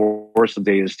 even in the worst of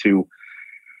days, to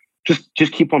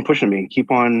just keep on pushing me,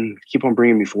 keep on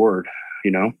bringing me forward,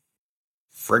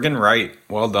 Friggin' right.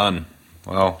 Well done.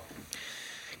 Well,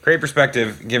 great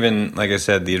perspective, given, like I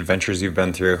said, the adventures you've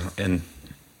been through. And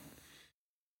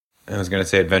I was going to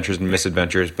say adventures and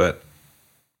misadventures, but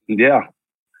yeah,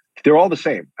 they're all the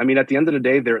same. I mean, at the end of the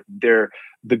day, they're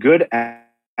the good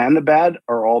and the bad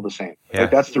are all the same. Yeah.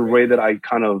 Like, that's the way that I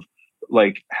kind of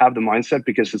like have the mindset,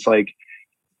 because it's like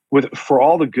for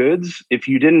all the goods, if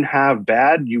you didn't have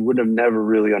bad, you would have never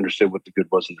really understood what the good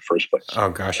was in the first place. Oh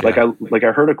gosh. Yeah. Like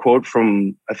I heard a quote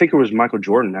from, I think it was Michael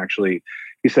Jordan, actually.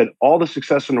 He said, all the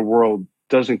success in the world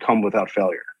doesn't come without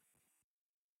failure.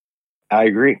 I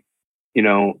agree. You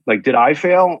know, like, did I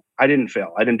fail? I didn't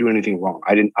fail. I didn't do anything wrong.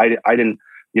 I didn't,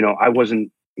 you know, I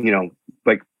wasn't, you know,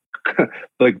 like,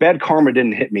 like bad karma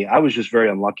didn't hit me. I was just very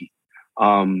unlucky.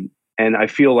 And I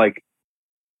feel like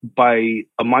by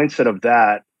a mindset of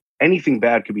that, anything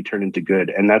bad could be turned into good.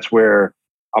 And that's where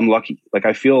I'm lucky. Like,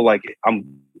 I feel like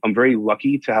I'm very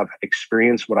lucky to have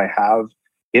experienced what I have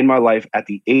in my life at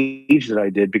the age that I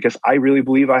did, because I really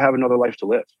believe I have another life to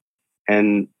live.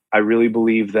 And I really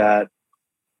believe that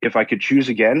if I could choose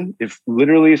again, if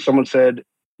literally someone said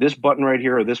this button right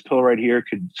here or this pill right here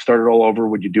could start it all over,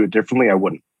 would you do it differently? I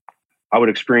wouldn't. I would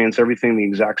experience everything the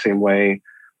exact same way.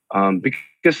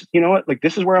 Because you know what, like,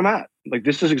 this is where I'm at. Like,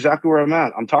 this is exactly where I'm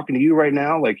at. I'm talking to you right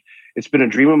now. Like, it's been a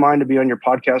dream of mine to be on your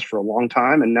podcast for a long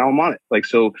time, and now I'm on it. Like,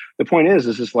 so the point is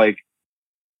just like,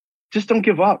 just don't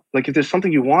give up. Like, if there's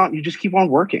something you want, you just keep on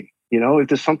working. You know, if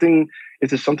there's something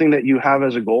that you have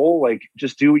as a goal, like,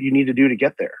 just do what you need to do to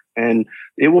get there. And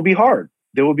it will be hard.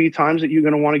 There will be times that you're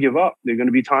going to want to give up. There are going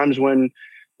to be times when,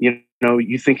 you know,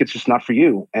 you think it's just not for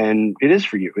you, and it is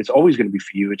for you. It's always going to be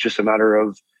for you. It's just a matter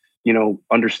of, you know,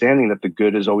 understanding that the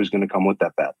good is always going to come with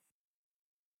that bad.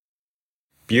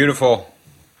 Beautiful.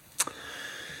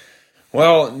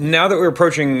 Well, now that we're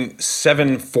approaching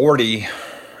 7:40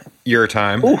 your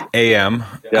time, AM,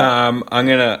 yeah. I'm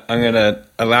gonna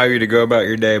allow you to go about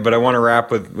your day, but I want to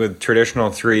wrap with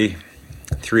traditional three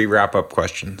wrap up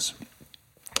questions.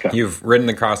 Okay. You've ridden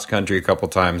across the country a couple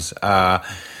times.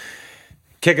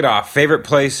 Kick it off. Favorite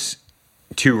place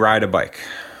to ride a bike?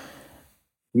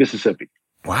 Mississippi.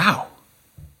 Wow.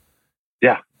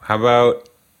 Yeah. How about,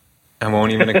 I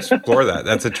won't even explore that.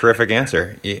 That's a terrific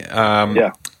answer.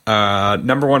 Yeah.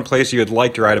 Number one place you would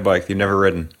like to ride a bike that you've never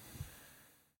ridden?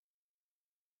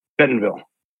 Bentonville.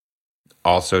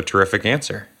 Also a terrific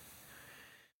answer.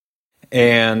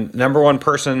 And number one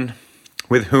person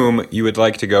with whom you would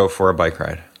like to go for a bike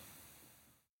ride?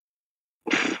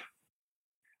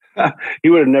 He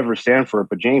would have never stand for it,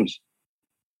 but James.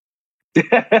 He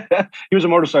was a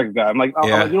motorcycle guy. I'm like,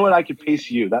 oh, you know what? I could pace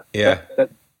you.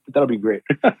 That'll be great.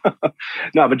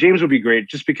 No, but James would be great,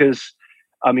 just because,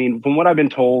 I mean, from what I've been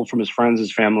told from his friends,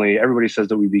 his family, everybody says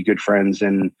that we'd be good friends.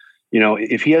 And, you know,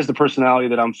 if he has the personality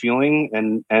that I'm feeling,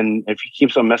 and if he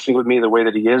keeps on messing with me the way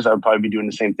that he is, I'd probably be doing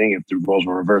the same thing if the roles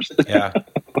were reversed. Yeah.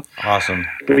 Awesome.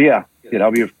 But yeah,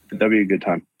 that'll be a good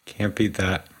time. Can't beat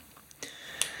that.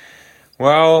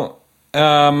 Well,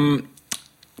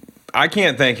 I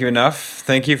can't thank you enough.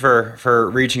 Thank you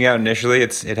for reaching out initially.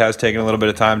 It has taken a little bit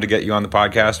of time to get you on the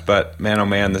podcast, but man, oh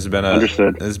man, this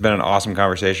has been an awesome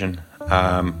conversation.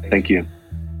 Thank you.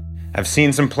 I've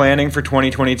seen some planning for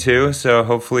 2022, so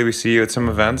hopefully we see you at some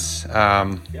events.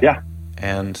 Yeah.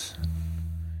 And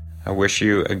I wish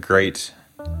you a great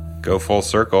go full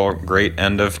circle, great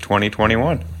end of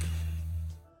 2021.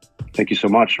 Thank you so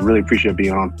much. Really appreciate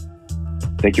being on.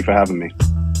 Thank you for having me.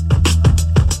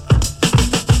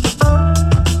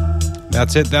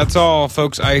 That's it. That's all,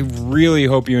 folks. I really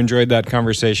hope you enjoyed that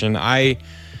conversation. I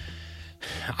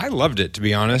loved it, to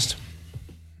be honest.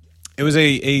 It was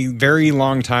a very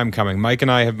long time coming. Mike and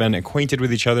I have been acquainted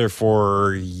with each other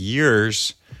for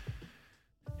years,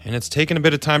 and it's taken a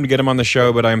bit of time to get him on the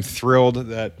show, but I'm thrilled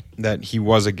that he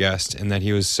was a guest and that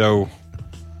he was so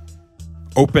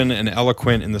open and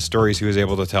eloquent in the stories he was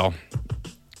able to tell.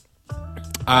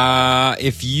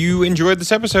 If you enjoyed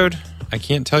this episode, I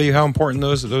can't tell you how important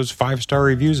those 5-star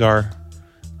reviews are.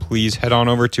 Please head on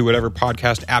over to whatever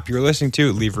podcast app you're listening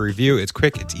to. Leave a review. It's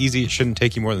quick. It's easy. It shouldn't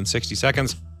take you more than 60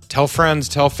 seconds. Tell friends,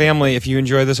 tell family if you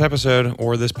enjoy this episode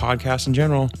or this podcast in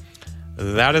general.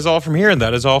 That is all from here.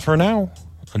 That is all for now.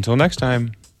 Until next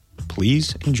time,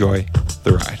 please enjoy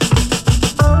the ride.